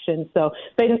game action, so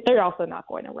they're also not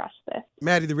going to rush this.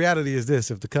 Maddie, the reality is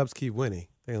this: if the Cubs keep winning,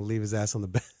 they're going to leave his ass on the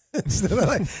bench.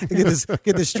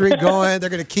 Get this streak going. They're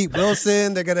going to keep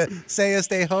Wilson. They're going to say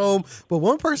stay home. But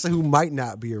one person who might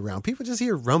not be around, people just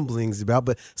hear rumblings about,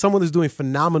 but someone who's doing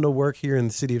phenomenal work here in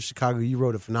the city of Chicago. You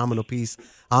wrote a phenomenal piece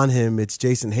on him. It's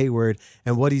Jason Heyward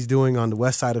and what he's doing on the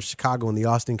west side of Chicago in the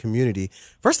Austin community.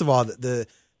 First of all, the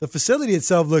facility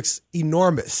itself looks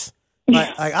enormous.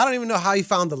 Like, I don't even know how he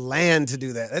found the land to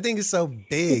do that. I think it's so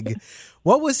big.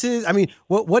 What was his? I mean,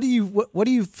 what do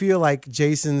you feel like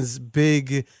Jason's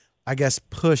big, I guess,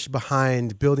 push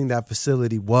behind building that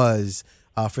facility was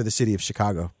for the city of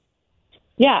Chicago?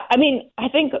 Yeah, I mean, I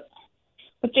think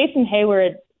with Jason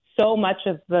Heyward, so much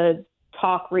of the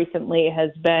talk recently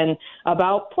has been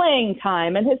about playing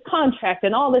time and his contract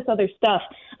and all this other stuff.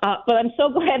 But I'm so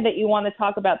glad that you want to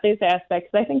talk about these aspects.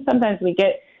 I think sometimes we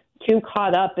get too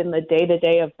caught up in the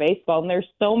day-to-day of baseball. And there's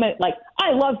so many,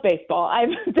 I love baseball. I've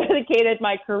dedicated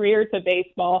my career to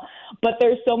baseball, but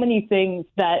there's so many things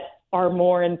that are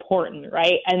more important,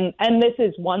 right? And this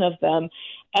is one of them.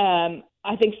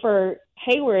 I think for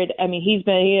Heyward, I mean, he's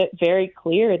been very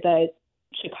clear that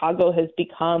Chicago has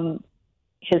become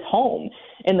his home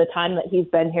in the time that he's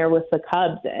been here with the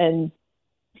Cubs. And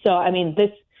so, I mean, this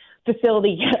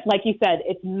facility, like you said,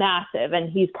 it's massive,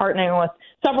 and he's partnering with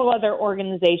several other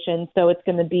organizations. So it's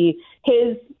going to be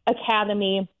his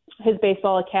academy, his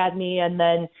baseball academy, and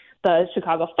then the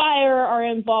Chicago Fire are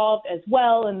involved as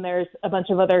well, and there's a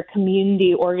bunch of other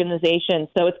community organizations.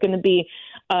 So it's going to be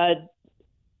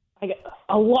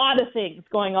a lot of things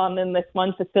going on in this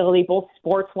one facility, both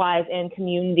sports-wise and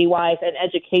community-wise and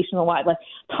educational-wise, like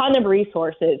a ton of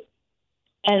resources.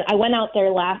 And I went out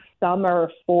there last summer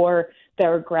for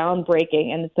their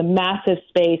groundbreaking, and it's a massive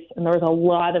space, and there was a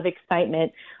lot of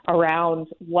excitement around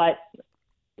what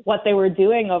they were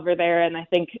doing over there. And I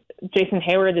think Jason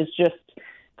Heyward is just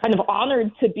kind of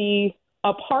honored to be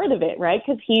a part of it, right?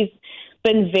 Because he's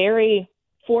been very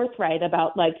forthright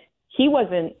about, he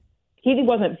wasn't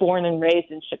born and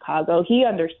raised in Chicago. He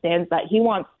understands that. He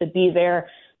wants to be there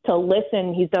to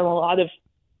listen. He's done a lot of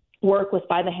work with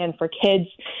By the Hand for Kids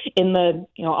in the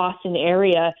Austin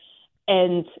area,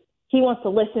 and he wants to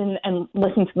listen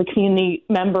to the community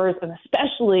members, and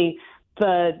especially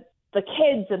the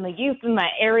kids and the youth in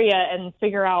that area, and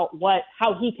figure out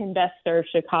how he can best serve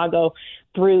Chicago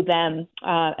through them.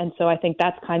 And so I think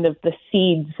that's kind of the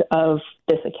seeds of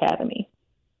this academy.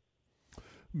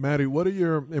 Maddie, what are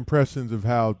your impressions of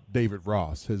how David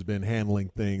Ross has been handling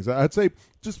things? I'd say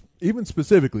just even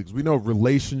specifically, because we know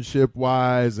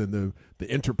relationship-wise and the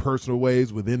interpersonal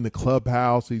ways within the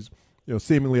clubhouse, he's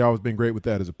seemingly always been great with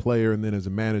that as a player and then as a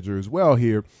manager as well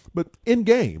here. But in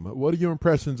game, what are your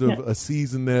impressions of a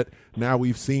season that now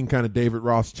we've seen kind of David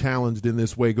Ross challenged in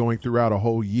this way going throughout a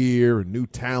whole year, and new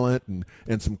talent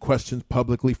and some questions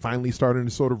publicly finally starting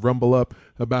to sort of rumble up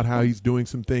about how he's doing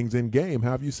some things in game?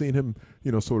 How have you seen him,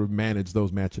 sort of manage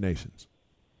those machinations?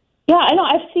 Yeah, I know.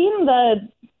 I've seen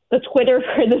the Twitter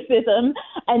criticism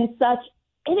and such.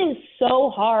 It is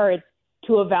so hard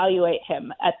to evaluate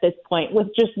him at this point with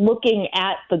just looking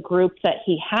at the group that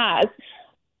he has,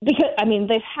 because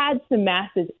they've had some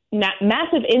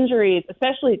massive injuries,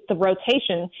 especially the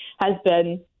rotation has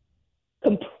been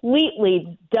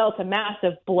completely dealt a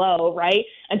massive blow, right?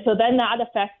 And so then that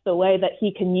affects the way that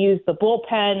he can use the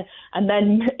bullpen. And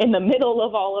then in the middle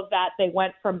of all of that, they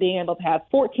went from being able to have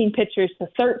 14 pitchers to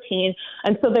 13.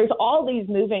 And so there's all these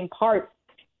moving parts.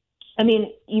 I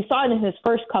mean, you saw it in his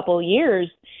first couple of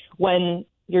years when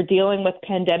you're dealing with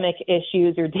pandemic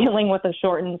issues, you're dealing with a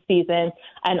shortened season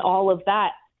and all of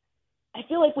that. I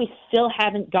feel like we still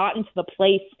haven't gotten to the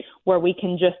place where we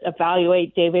can just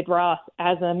evaluate David Ross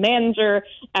as a manager,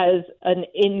 as an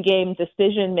in-game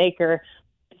decision maker,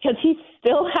 because he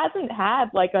still hasn't had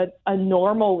like a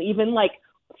normal, even like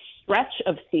stretch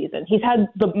of season. He's had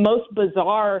the most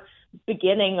bizarre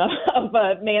beginning of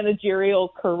a managerial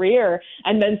career,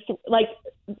 and then like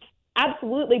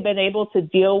absolutely been able to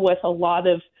deal with a lot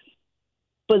of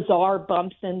bizarre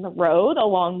bumps in the road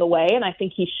along the way, and I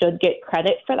think he should get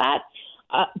credit for that.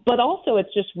 But also,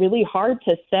 it's just really hard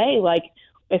to say, like,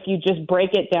 if you just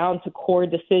break it down to core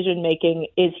decision making,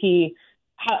 is he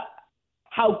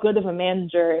how good of a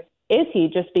manager is he?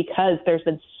 Just because there's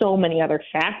been so many other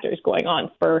factors going on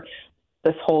for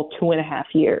this whole 2.5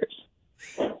 years.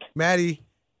 Maddie,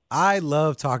 I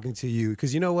love talking to you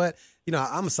because you know what? You know,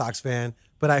 I'm a Sox fan,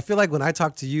 but I feel like when I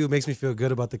talk to you, it makes me feel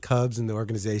good about the Cubs and the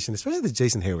organization, especially the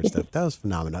Jason Hayward stuff. That was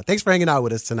phenomenal. Thanks for hanging out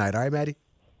with us tonight. All right, Maddie?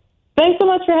 Thanks so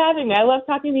much for having me. I love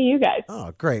talking to you guys.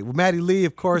 Oh, great. Well, Maddie Lee,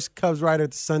 of course, Cubs writer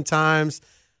at the Sun-Times,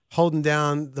 holding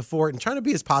down the fort and trying to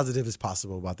be as positive as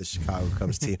possible about the Chicago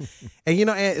Cubs team. And, you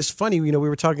know, it's funny, you know, we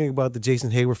were talking about the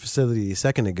Jason Hayward facility a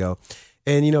second ago.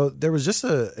 And, you know, there was just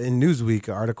in Newsweek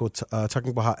an article talking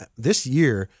about how this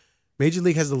year Major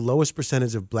League has the lowest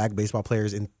percentage of black baseball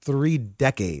players in 3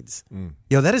 decades. You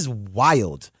know, that is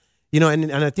wild. You know,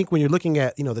 and I think when you're looking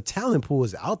at, you know, the talent pool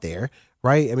is out there,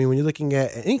 right? I mean, when you're looking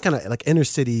at any kind of like inner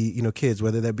city, you know, kids,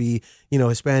 whether that be, you know,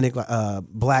 Hispanic,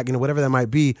 black, you know, whatever that might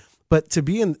be, but to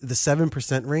be in the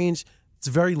 7% range, it's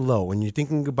very low. When you're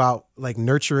thinking about like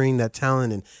nurturing that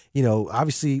talent, and you know,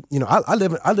 obviously, you know, I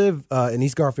live in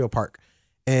East Garfield Park,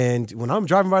 and when I'm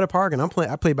driving by the park and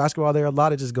I play basketball there a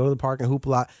lot. I just go to the park and hoop a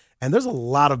lot. And there's a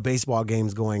lot of baseball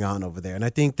games going on over there. And I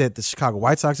think that the Chicago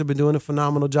White Sox have been doing a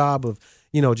phenomenal job of,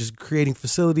 you know, just creating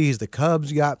facilities. The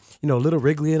Cubs, you got, you know, Little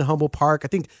Wrigley in Humboldt Park. I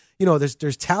think, you know,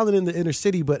 there's talent in the inner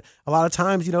city, but a lot of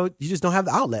times, you know, you just don't have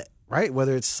the outlet, right?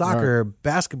 Whether it's soccer,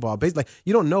 basketball, baseball, like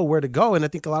you don't know where to go. And I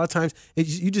think a lot of times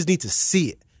you just need to see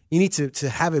it. You need to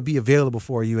have it be available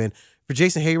for you. And for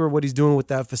Jason Hayward, what he's doing with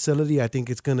that facility, I think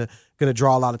it's gonna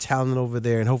draw a lot of talent over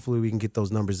there, and hopefully we can get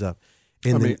those numbers up.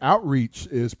 I mean, outreach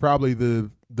is probably the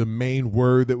main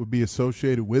word that would be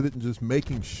associated with it, and just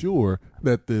making sure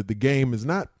that the game is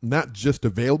not just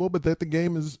available, but that the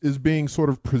game is being sort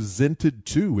of presented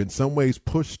to, in some ways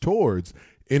pushed towards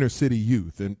inner city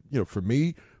youth. And, you know, for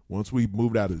me, once we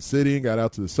moved out of the city and got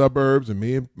out to the suburbs, and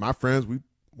me and my friends,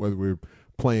 whether we're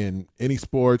playing any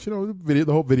sports, you know,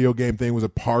 the whole video game thing was a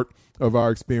part of our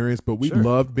experience, but we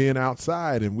loved being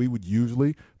outside, and we would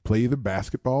usually play either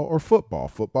basketball or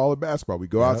football or basketball. We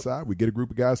go outside, we get a group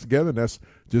of guys together, and that's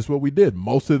just what we did.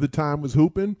 Most of the time was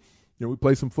hooping. You know, we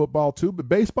play some football too, but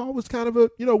baseball was kind of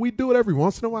we do it every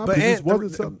once in a while. But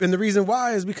and the reason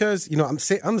why is because, you know, I'm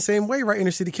the same way, right?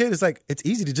 Inner city kid, it's like it's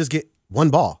easy to just get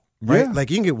one ball. Right? Yeah. Like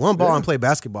you can get one ball and play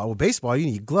basketball. With baseball, you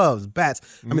need gloves, bats.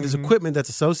 I mean, there's equipment that's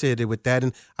associated with that.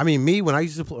 And I mean, me, when I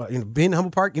used to play, you know, being in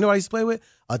Humboldt Park, you know what I used to play with?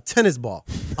 A tennis ball.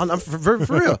 I'm for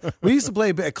real. We used to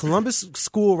play at Columbus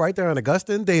School right there on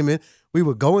Augusta and Damon. We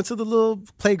would go into the little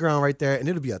playground right there, and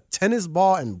it would be a tennis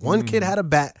ball, and one kid had a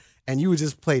bat. And you would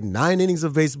just play 9 innings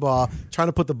of baseball, trying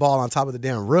to put the ball on top of the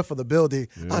damn roof of the building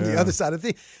on the other side of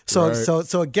the thing.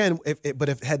 So again,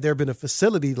 if had there been a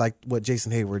facility like what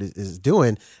Jason Hayward is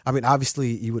doing, I mean,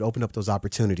 obviously you would open up those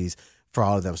opportunities for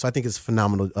all of them. So I think it's a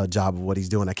phenomenal job of what he's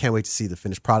doing. I can't wait to see the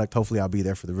finished product. Hopefully I'll be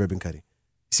there for the ribbon cutting.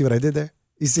 You see what I did there?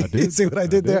 You see what I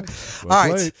did there? Well,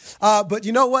 all right. But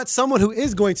you know what? Someone who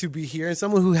is going to be here and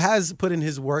someone who has put in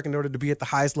his work in order to be at the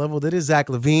highest level, that is Zach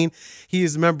LaVine. He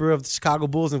is a member of the Chicago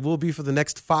Bulls and will be for the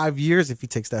next 5 years if he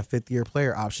takes that 5th-year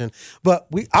player option. But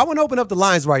I want to open up the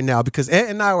lines right now because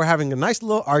Ant and I were having a nice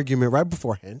little argument right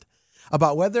beforehand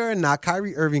about whether or not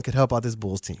Kyrie Irving could help out this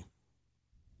Bulls team.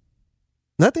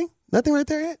 Nothing right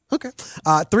there yet? Okay.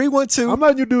 312. I'm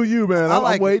letting you do you, man.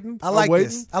 I'm waiting. I like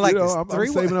this. I'm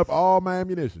saving up all my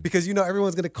ammunition. Because, you know,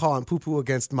 everyone's going to call and poo-poo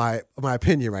against my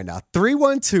opinion right now.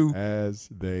 312. As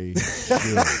they should.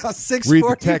 644. Read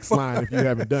the text line if you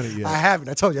haven't done it yet. I haven't.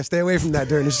 I told you. I stay away from that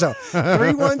during the show.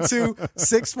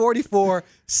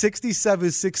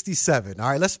 312-644-6767.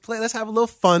 All right, let's play. Let's have a little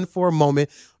fun for a moment.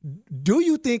 Do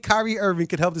you think Kyrie Irving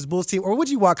could help this Bulls team, or would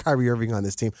you want Kyrie Irving on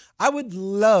this team? I would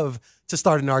love to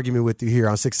start an argument with you here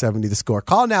on 670 The Score.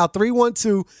 Call now,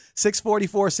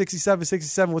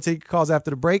 312-644-6767. We'll take your calls after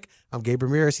the break. I'm Gabe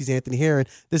Ramirez. He's Anthony Herron.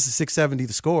 This is 670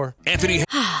 The Score. Anthony.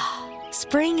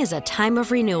 Spring is a time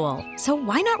of renewal, so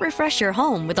why not refresh your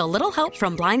home with a little help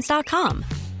from Blinds.com?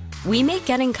 We make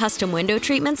getting custom window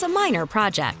treatments a minor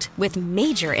project with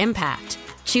major impact.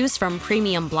 Choose from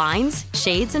premium blinds,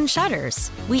 shades, and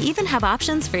shutters. We even have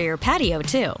options for your patio,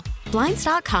 too.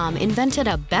 Blinds.com invented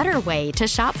a better way to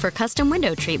shop for custom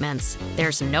window treatments.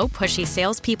 There's no pushy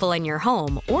salespeople in your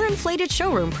home or inflated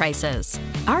showroom prices.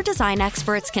 Our design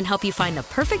experts can help you find the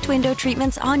perfect window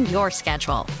treatments on your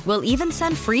schedule. We'll even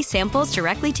send free samples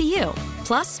directly to you.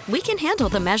 Plus, we can handle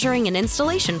the measuring and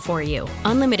installation for you.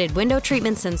 Unlimited window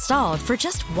treatments installed for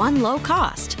just one low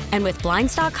cost. And with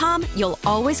Blinds.com, you'll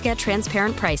always get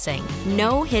transparent pricing.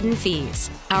 No hidden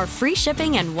fees. Our free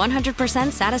shipping and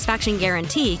 100% satisfaction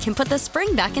guarantee can put the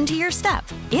spring back into your step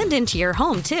and into your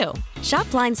home, too. Shop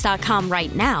Blinds.com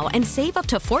right now and save up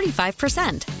to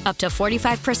 45%. Up to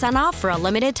 45% off for a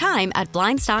limited time at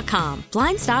Blinds.com.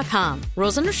 Blinds.com.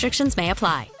 Rules and restrictions may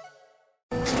apply.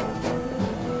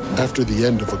 After the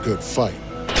end of a good fight,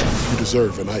 you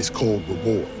deserve an ice-cold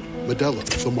reward. Modelo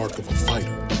is the mark of a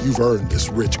fighter. You've earned this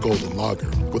rich golden lager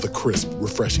with a crisp,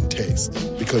 refreshing taste.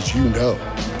 Because you know,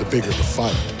 the bigger the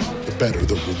fight, the better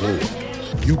the reward.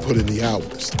 You put in the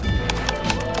hours,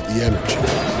 the energy,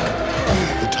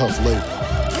 the tough labor.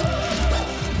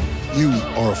 You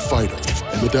are a fighter,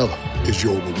 and Modelo is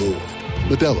your reward.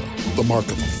 Modelo, the mark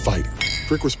of a fighter.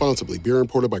 Drink responsibly. Beer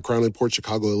imported by Crown Imports,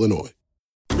 Chicago, Illinois.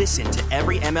 Listen to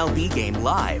every MLB game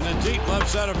live. In the deep left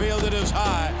center field, it is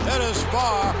high, it is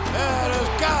far, it is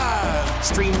gone.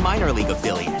 Stream minor league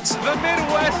affiliates. The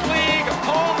Midwest League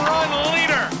home run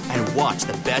leader. And watch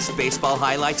the best baseball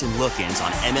highlights and look-ins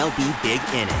on MLB Big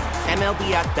Inning.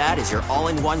 MLB At Bat is your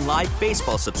all-in-one live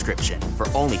baseball subscription for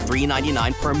only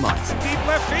 $3.99 per month. Deep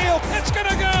left field, it's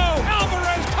gonna go.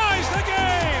 Alvarez ties the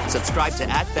game. Subscribe to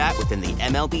At Bat within the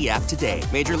MLB app today.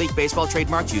 Major League Baseball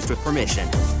trademarks used with permission.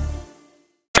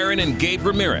 Aaron and Gabe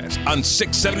Ramirez on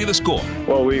 670 The Score.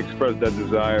 Well, we expressed that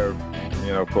desire,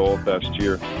 for all past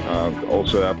year.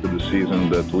 Also after the season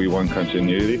that we want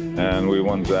continuity, and we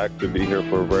want Zach to be here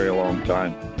for a very long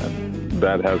time, and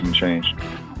that hasn't changed.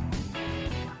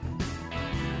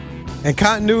 And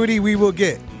continuity we will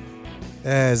get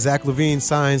as Zach LaVine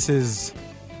signs his.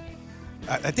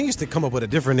 I think he used to come up with a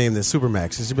different name than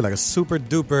Supermax. It should be like a super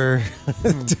duper.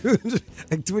 Dude,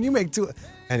 like when you make two.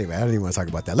 Anyway, I don't even want to talk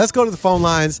about that. Let's go to the phone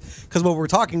lines because what we're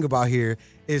talking about here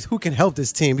is who can help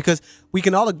this team. Because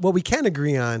what we can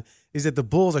agree on is that the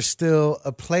Bulls are still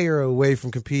a player away from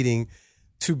competing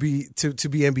to be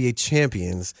NBA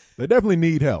champions. They definitely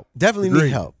need help.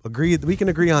 Need help. Agreed. We can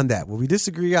agree on that. What we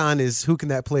disagree on is who can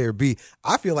that player be.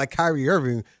 I feel like Kyrie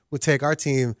Irving would take our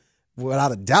team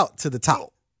without a doubt to the top.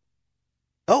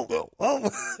 Oh,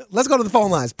 let's go to the phone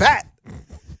lines. Pat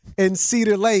in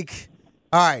Cedar Lake.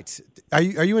 All right. Are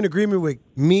you in agreement with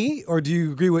me, or do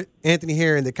you agree with Anthony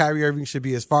Herron that Kyrie Irving should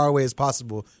be as far away as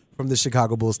possible from the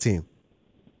Chicago Bulls team?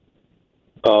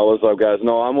 What's up, guys?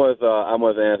 No, I'm with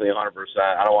Anthony 100%.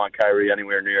 I don't want Kyrie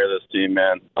anywhere near this team,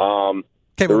 man. Okay,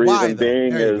 the but why? reason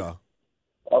being there you is, go.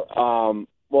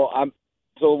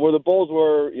 So where the Bulls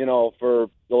were, for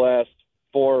the last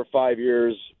 4 or 5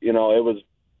 years, it was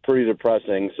pretty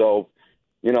depressing. So,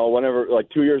 whenever, like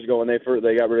 2 years ago when they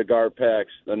got rid of Garpax,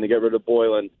 then they got rid of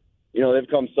Boylan, they've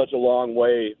come such a long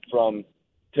way from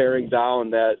tearing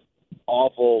down that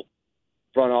awful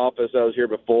front office that was here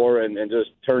before and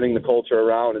just turning the culture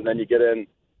around. And then you get in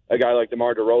a guy like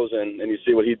DeMar DeRozan and you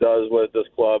see what he does with this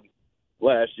club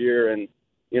last year. And,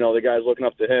 the guys looking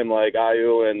up to him like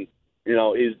Ayu and,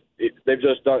 they've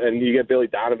just done, and you get Billy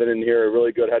Donovan in here, a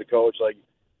really good head coach. Like,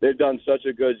 they've done such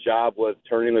a good job with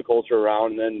turning the culture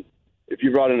around. And then if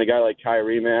you brought in a guy like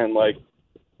Kyrie, man, like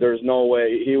there's no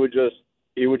way he would just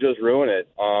ruin it.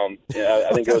 I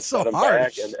think it would set him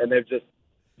back, and they've just.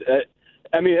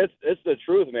 It's the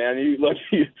truth, man. You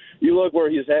look where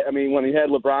he's at. When he had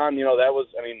LeBron, that was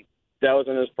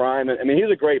in his prime. And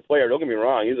he's a great player. Don't get me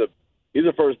wrong. He's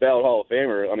a first ballot Hall of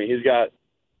Famer.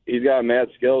 He's got mad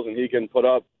skills, and he can put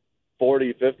up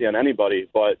 40, 50 on anybody.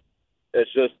 But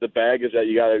it's just the baggage that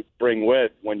you got to bring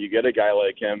with when you get a guy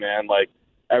like him, man. Like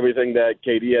everything that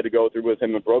KD had to go through with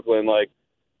him in Brooklyn. Like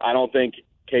I don't think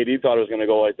KD thought it was going to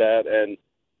go like that. And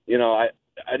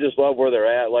I just love where they're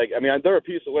at. Like they're a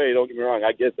piece away. Don't get me wrong.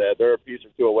 I get that they're a piece or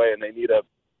two away, and they need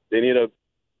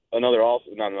another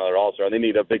all-star. Not another all-star. They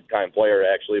need a big time player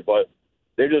actually. But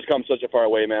they've just come such a far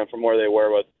way, man, from where they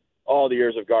were with all the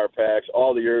years of Garpax,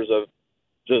 all the years of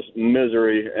just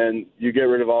misery, and you get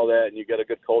rid of all that and you get a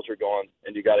good culture going,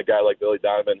 and you got a guy like Billy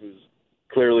Donovan who's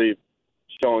clearly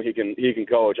shown he can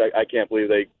coach. I can't believe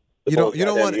you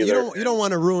don't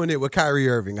want to ruin it with Kyrie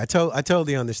Irving. I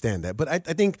totally understand that, but I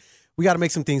think we got to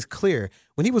make some things clear.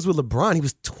 When he was with LeBron, he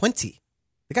was 20.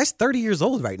 The guy's 30 years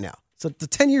old right now. So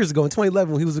 10 years ago in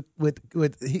 2011, when he was with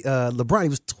LeBron, he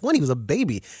was 20. He was a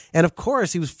baby. And, of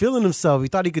course, he was feeling himself. He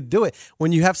thought he could do it.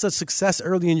 When you have such success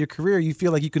early in your career, you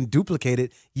feel like you can duplicate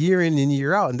it year in and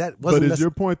year out. And that wasn't. But is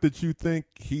your point that you think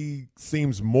he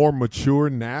seems more mature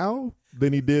now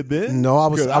than he did then? No, I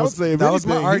would say that was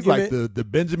my argument. He's like the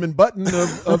Benjamin Button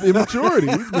of immaturity.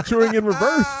 He's maturing in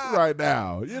reverse right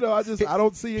now. I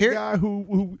don't see a guy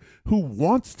who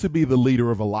wants to be the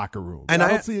leader of a locker room. And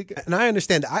I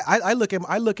understand. I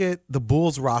look at the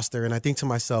Bulls roster and I think to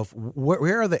myself,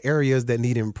 where are the areas that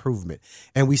need improvement?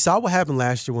 And we saw what happened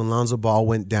last year when Lonzo Ball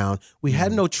went down. We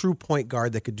had no true point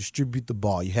guard that could distribute the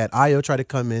ball. You had Ayo try to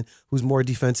come in, who's more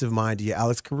defensive minded. You had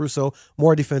Alex Caruso,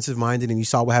 more defensive minded, and you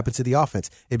saw what happened to the offense.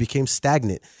 It became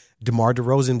stagnant. DeMar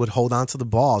DeRozan would hold on to the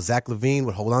ball. Zach LaVine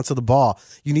would hold on to the ball.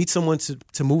 You need someone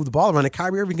to move the ball around, and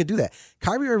Kyrie Irving can do that.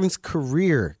 Kyrie Irving's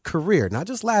career, not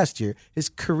just last year, his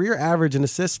career average in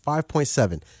assists,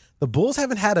 5.7. The Bulls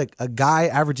haven't had a guy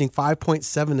averaging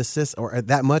 5.7 assists or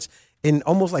that much in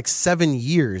almost like 7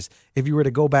 years. If you were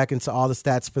to go back into all the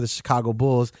stats for the Chicago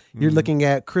Bulls, you're looking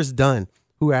at Chris Dunn,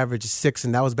 who averaged 6,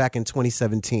 and that was back in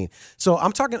 2017. So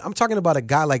I'm talking about a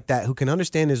guy like that who can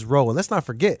understand his role. And let's not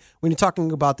forget, when you're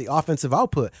talking about the offensive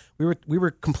output, we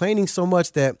were complaining so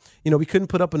much that we couldn't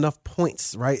put up enough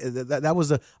points, right? That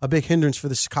was a big hindrance for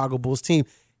the Chicago Bulls team.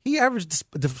 He averaged,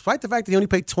 despite the fact that he only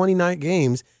played 29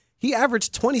 games, he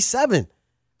averaged 27.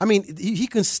 I mean, he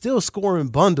can still score in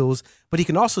bundles, but he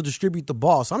can also distribute the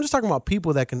ball. So I'm just talking about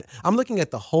people that can. I'm looking at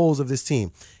the holes of this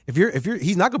team. If you're,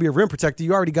 he's not going to be a rim protector.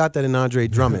 You already got that in Andre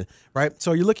Drummond, right?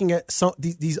 So you're looking at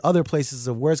these other places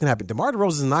of where it's going to happen. DeMar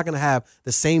DeRozan is not going to have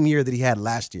the same year that he had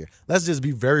last year. Let's just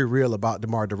be very real about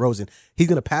DeMar DeRozan. He's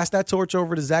going to pass that torch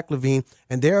over to Zach LaVine,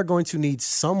 and they are going to need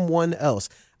someone else.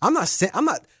 I'm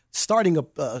not starting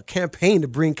a campaign to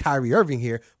bring Kyrie Irving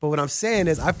here. But what I'm saying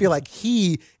is I feel like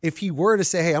if he were to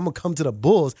say, hey, I'm going to come to the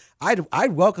Bulls,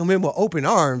 I'd welcome him with open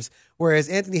arms, whereas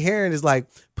Anthony Herron is like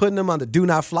putting him on the do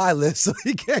not fly list so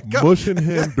he can't go. Mushing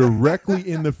him directly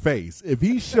in the face. If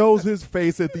he shows his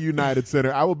face at the United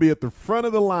Center, I will be at the front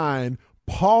of the line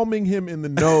palming him in the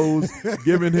nose,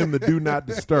 giving him the do not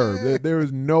disturb. There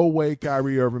is no way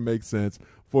Kyrie Irving makes sense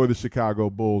for the Chicago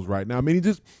Bulls right now. I mean, you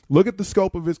just look at the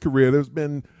scope of his career. There's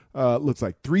been looks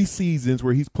like 3 seasons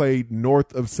where he's played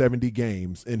north of 70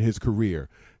 games in his career.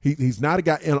 He's not a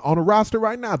guy on a roster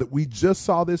right now that we just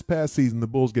saw this past season. The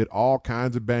Bulls get all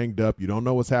kinds of banged up. You don't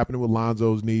know what's happening with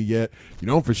Lonzo's knee yet. You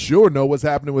don't for sure know what's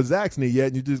happening with Zach's knee yet,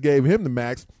 and you just gave him the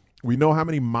max. We know how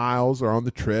many miles are on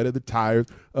the tread of the tires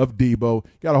of Debo.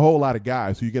 You got a whole lot of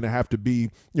guys who you're going to have to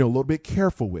be a little bit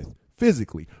careful with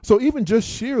physically. So even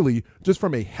just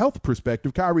from a health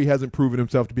perspective, Kyrie hasn't proven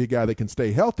himself to be a guy that can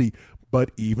stay healthy.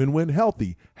 But even when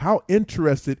healthy, how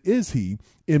interested is he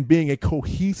in being a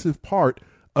cohesive part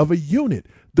of a unit?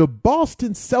 The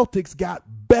Boston Celtics got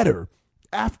better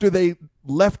after they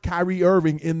left Kyrie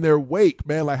Irving in their wake,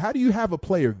 man. Like, how do you have a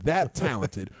player that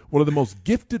talented, one of the most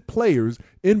gifted players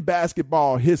in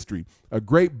basketball history, a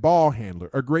great ball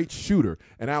handler, a great shooter,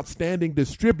 an outstanding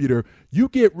distributor? You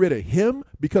get rid of him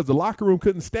because the locker room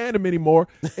couldn't stand him anymore,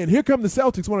 and here come the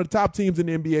Celtics, one of the top teams in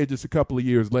the NBA just a couple of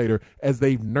years later, as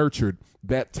they've nurtured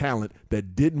that talent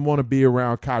that didn't want to be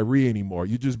around Kyrie anymore.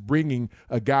 You're just bringing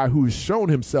a guy who's shown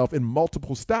himself in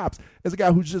multiple stops as a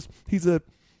guy who's just he's a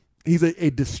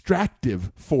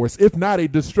distractive force, if not a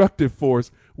destructive force,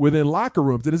 within locker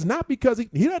rooms. And it's not because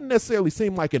he doesn't necessarily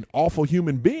seem like an awful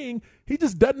human being. He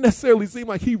just doesn't necessarily seem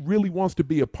like he really wants to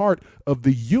be a part of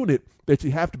the unit that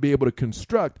you have to be able to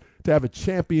construct to have a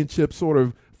championship sort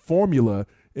of formula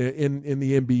in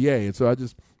the NBA. And so I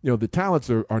just, the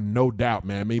talents are no doubt,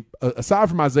 man. I mean, aside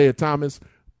from Isaiah Thomas,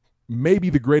 maybe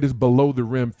the greatest below the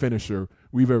rim finisher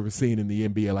we've ever seen in the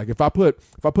NBA. Like if I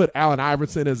put Allen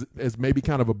Iverson as maybe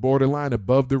kind of a borderline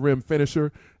above the rim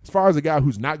finisher, as far as a guy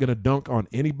who's not going to dunk on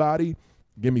anybody,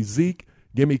 give me Zeke,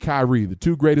 give me Kyrie, the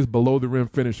 2 greatest below the rim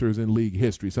finishers in league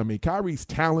history. So I mean, Kyrie's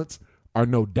talents are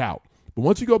no doubt. But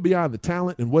once you go beyond the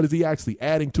talent and what is he actually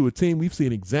adding to a team, we've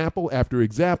seen example after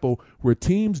example where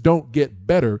teams don't get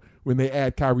better when they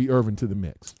add Kyrie Irving to the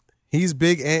mix. He's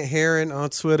Big Ant Heron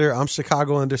on Twitter. I'm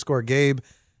Chicago_Gabe.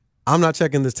 I'm not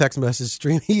checking the text message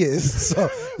stream. He is. So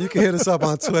you can hit us up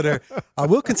on Twitter.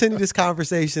 We'll continue this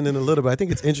conversation in a little bit. I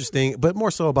think it's interesting, but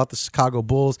more so about the Chicago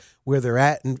Bulls, where they're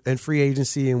at in free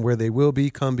agency and where they will be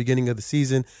come beginning of the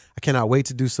season. I cannot wait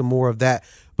to do some more of that.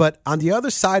 But on the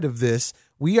other side of this,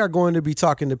 we are going to be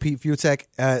talking to Pete Fiutak,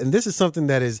 and this is something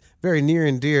that is very near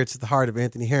and dear to the heart of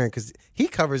Anthony Herron because he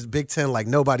covers Big Ten like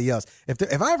nobody else.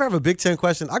 If I ever have a Big Ten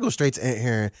question, I go straight to Ant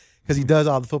Herron because he does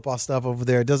all the football stuff over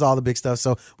there, does all the big stuff.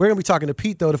 So we're going to be talking to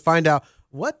Pete, though, to find out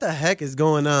what the heck is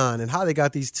going on and how they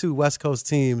got these two West Coast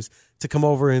teams to come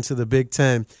over into the Big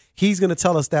Ten. He's going to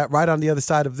tell us that right on the other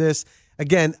side of this.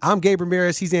 Again, I'm Gabe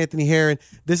Ramirez. He's Anthony Herron.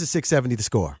 This is 670 The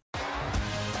Score.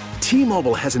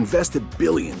 T-Mobile has invested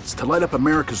billions to light up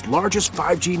America's largest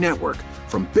 5G network,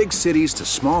 from big cities to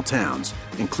small towns,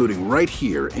 including right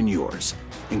here in yours.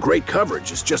 And great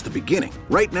coverage is just the beginning.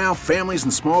 Right now, families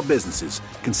and small businesses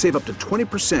can save up to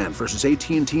 20% versus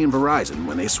AT&T and Verizon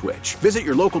when they switch. Visit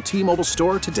your local T-Mobile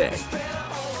store today.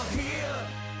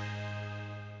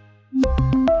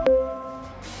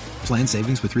 Plan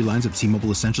savings with 3 lines of T-Mobile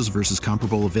Essentials versus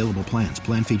comparable available plans.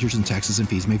 Plan features and taxes and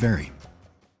fees may vary.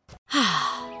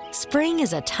 Spring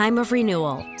is a time of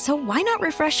renewal, so why not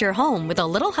refresh your home with a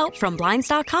little help from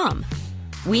Blinds.com?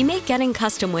 We make getting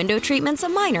custom window treatments a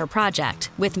minor project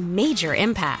with major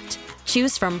impact.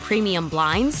 Choose from premium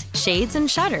blinds, shades,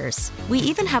 and shutters. We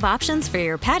even have options for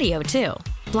your patio, too.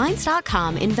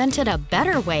 Blinds.com invented a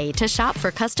better way to shop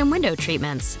for custom window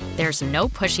treatments. There's no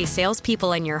pushy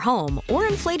salespeople in your home or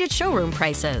inflated showroom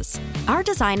prices. Our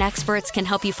design experts can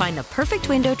help you find the perfect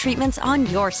window treatments on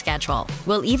your schedule.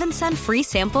 We'll even send free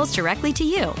samples directly to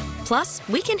you. Plus,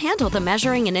 we can handle the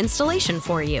measuring and installation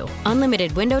for you.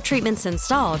 Unlimited window treatments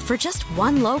installed for just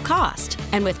one low cost.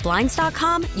 And with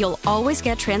Blinds.com, you'll always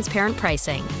get transparent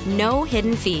pricing. No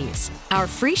hidden fees. Our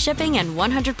free shipping and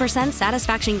 100%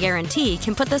 satisfaction guarantee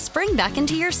can put the spring back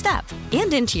into your step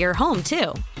and into your home,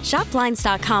 too. Shop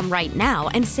Blinds.com right now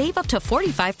and save up to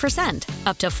 45%.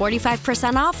 Up to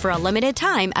 45% off for a limited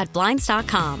time at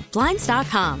Blinds.com.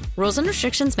 Blinds.com. Rules and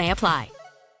restrictions may apply.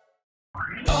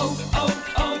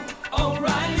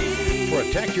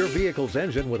 Protect your vehicle's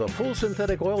engine with a full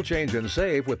synthetic oil change and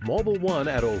save with Mobil 1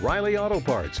 at O'Reilly Auto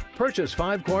Parts. Purchase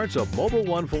 5 quarts of Mobil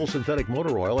 1 full synthetic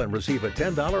motor oil and receive a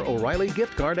 $10 O'Reilly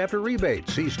gift card after rebate.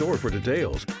 See store for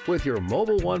details. With your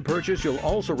Mobil 1 purchase, you'll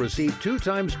also receive 2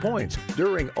 times points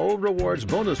during O Rewards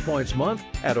Bonus Points Month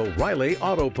at O'Reilly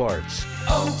Auto Parts.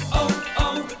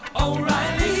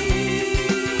 O'Reilly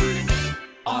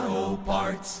Auto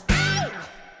Parts.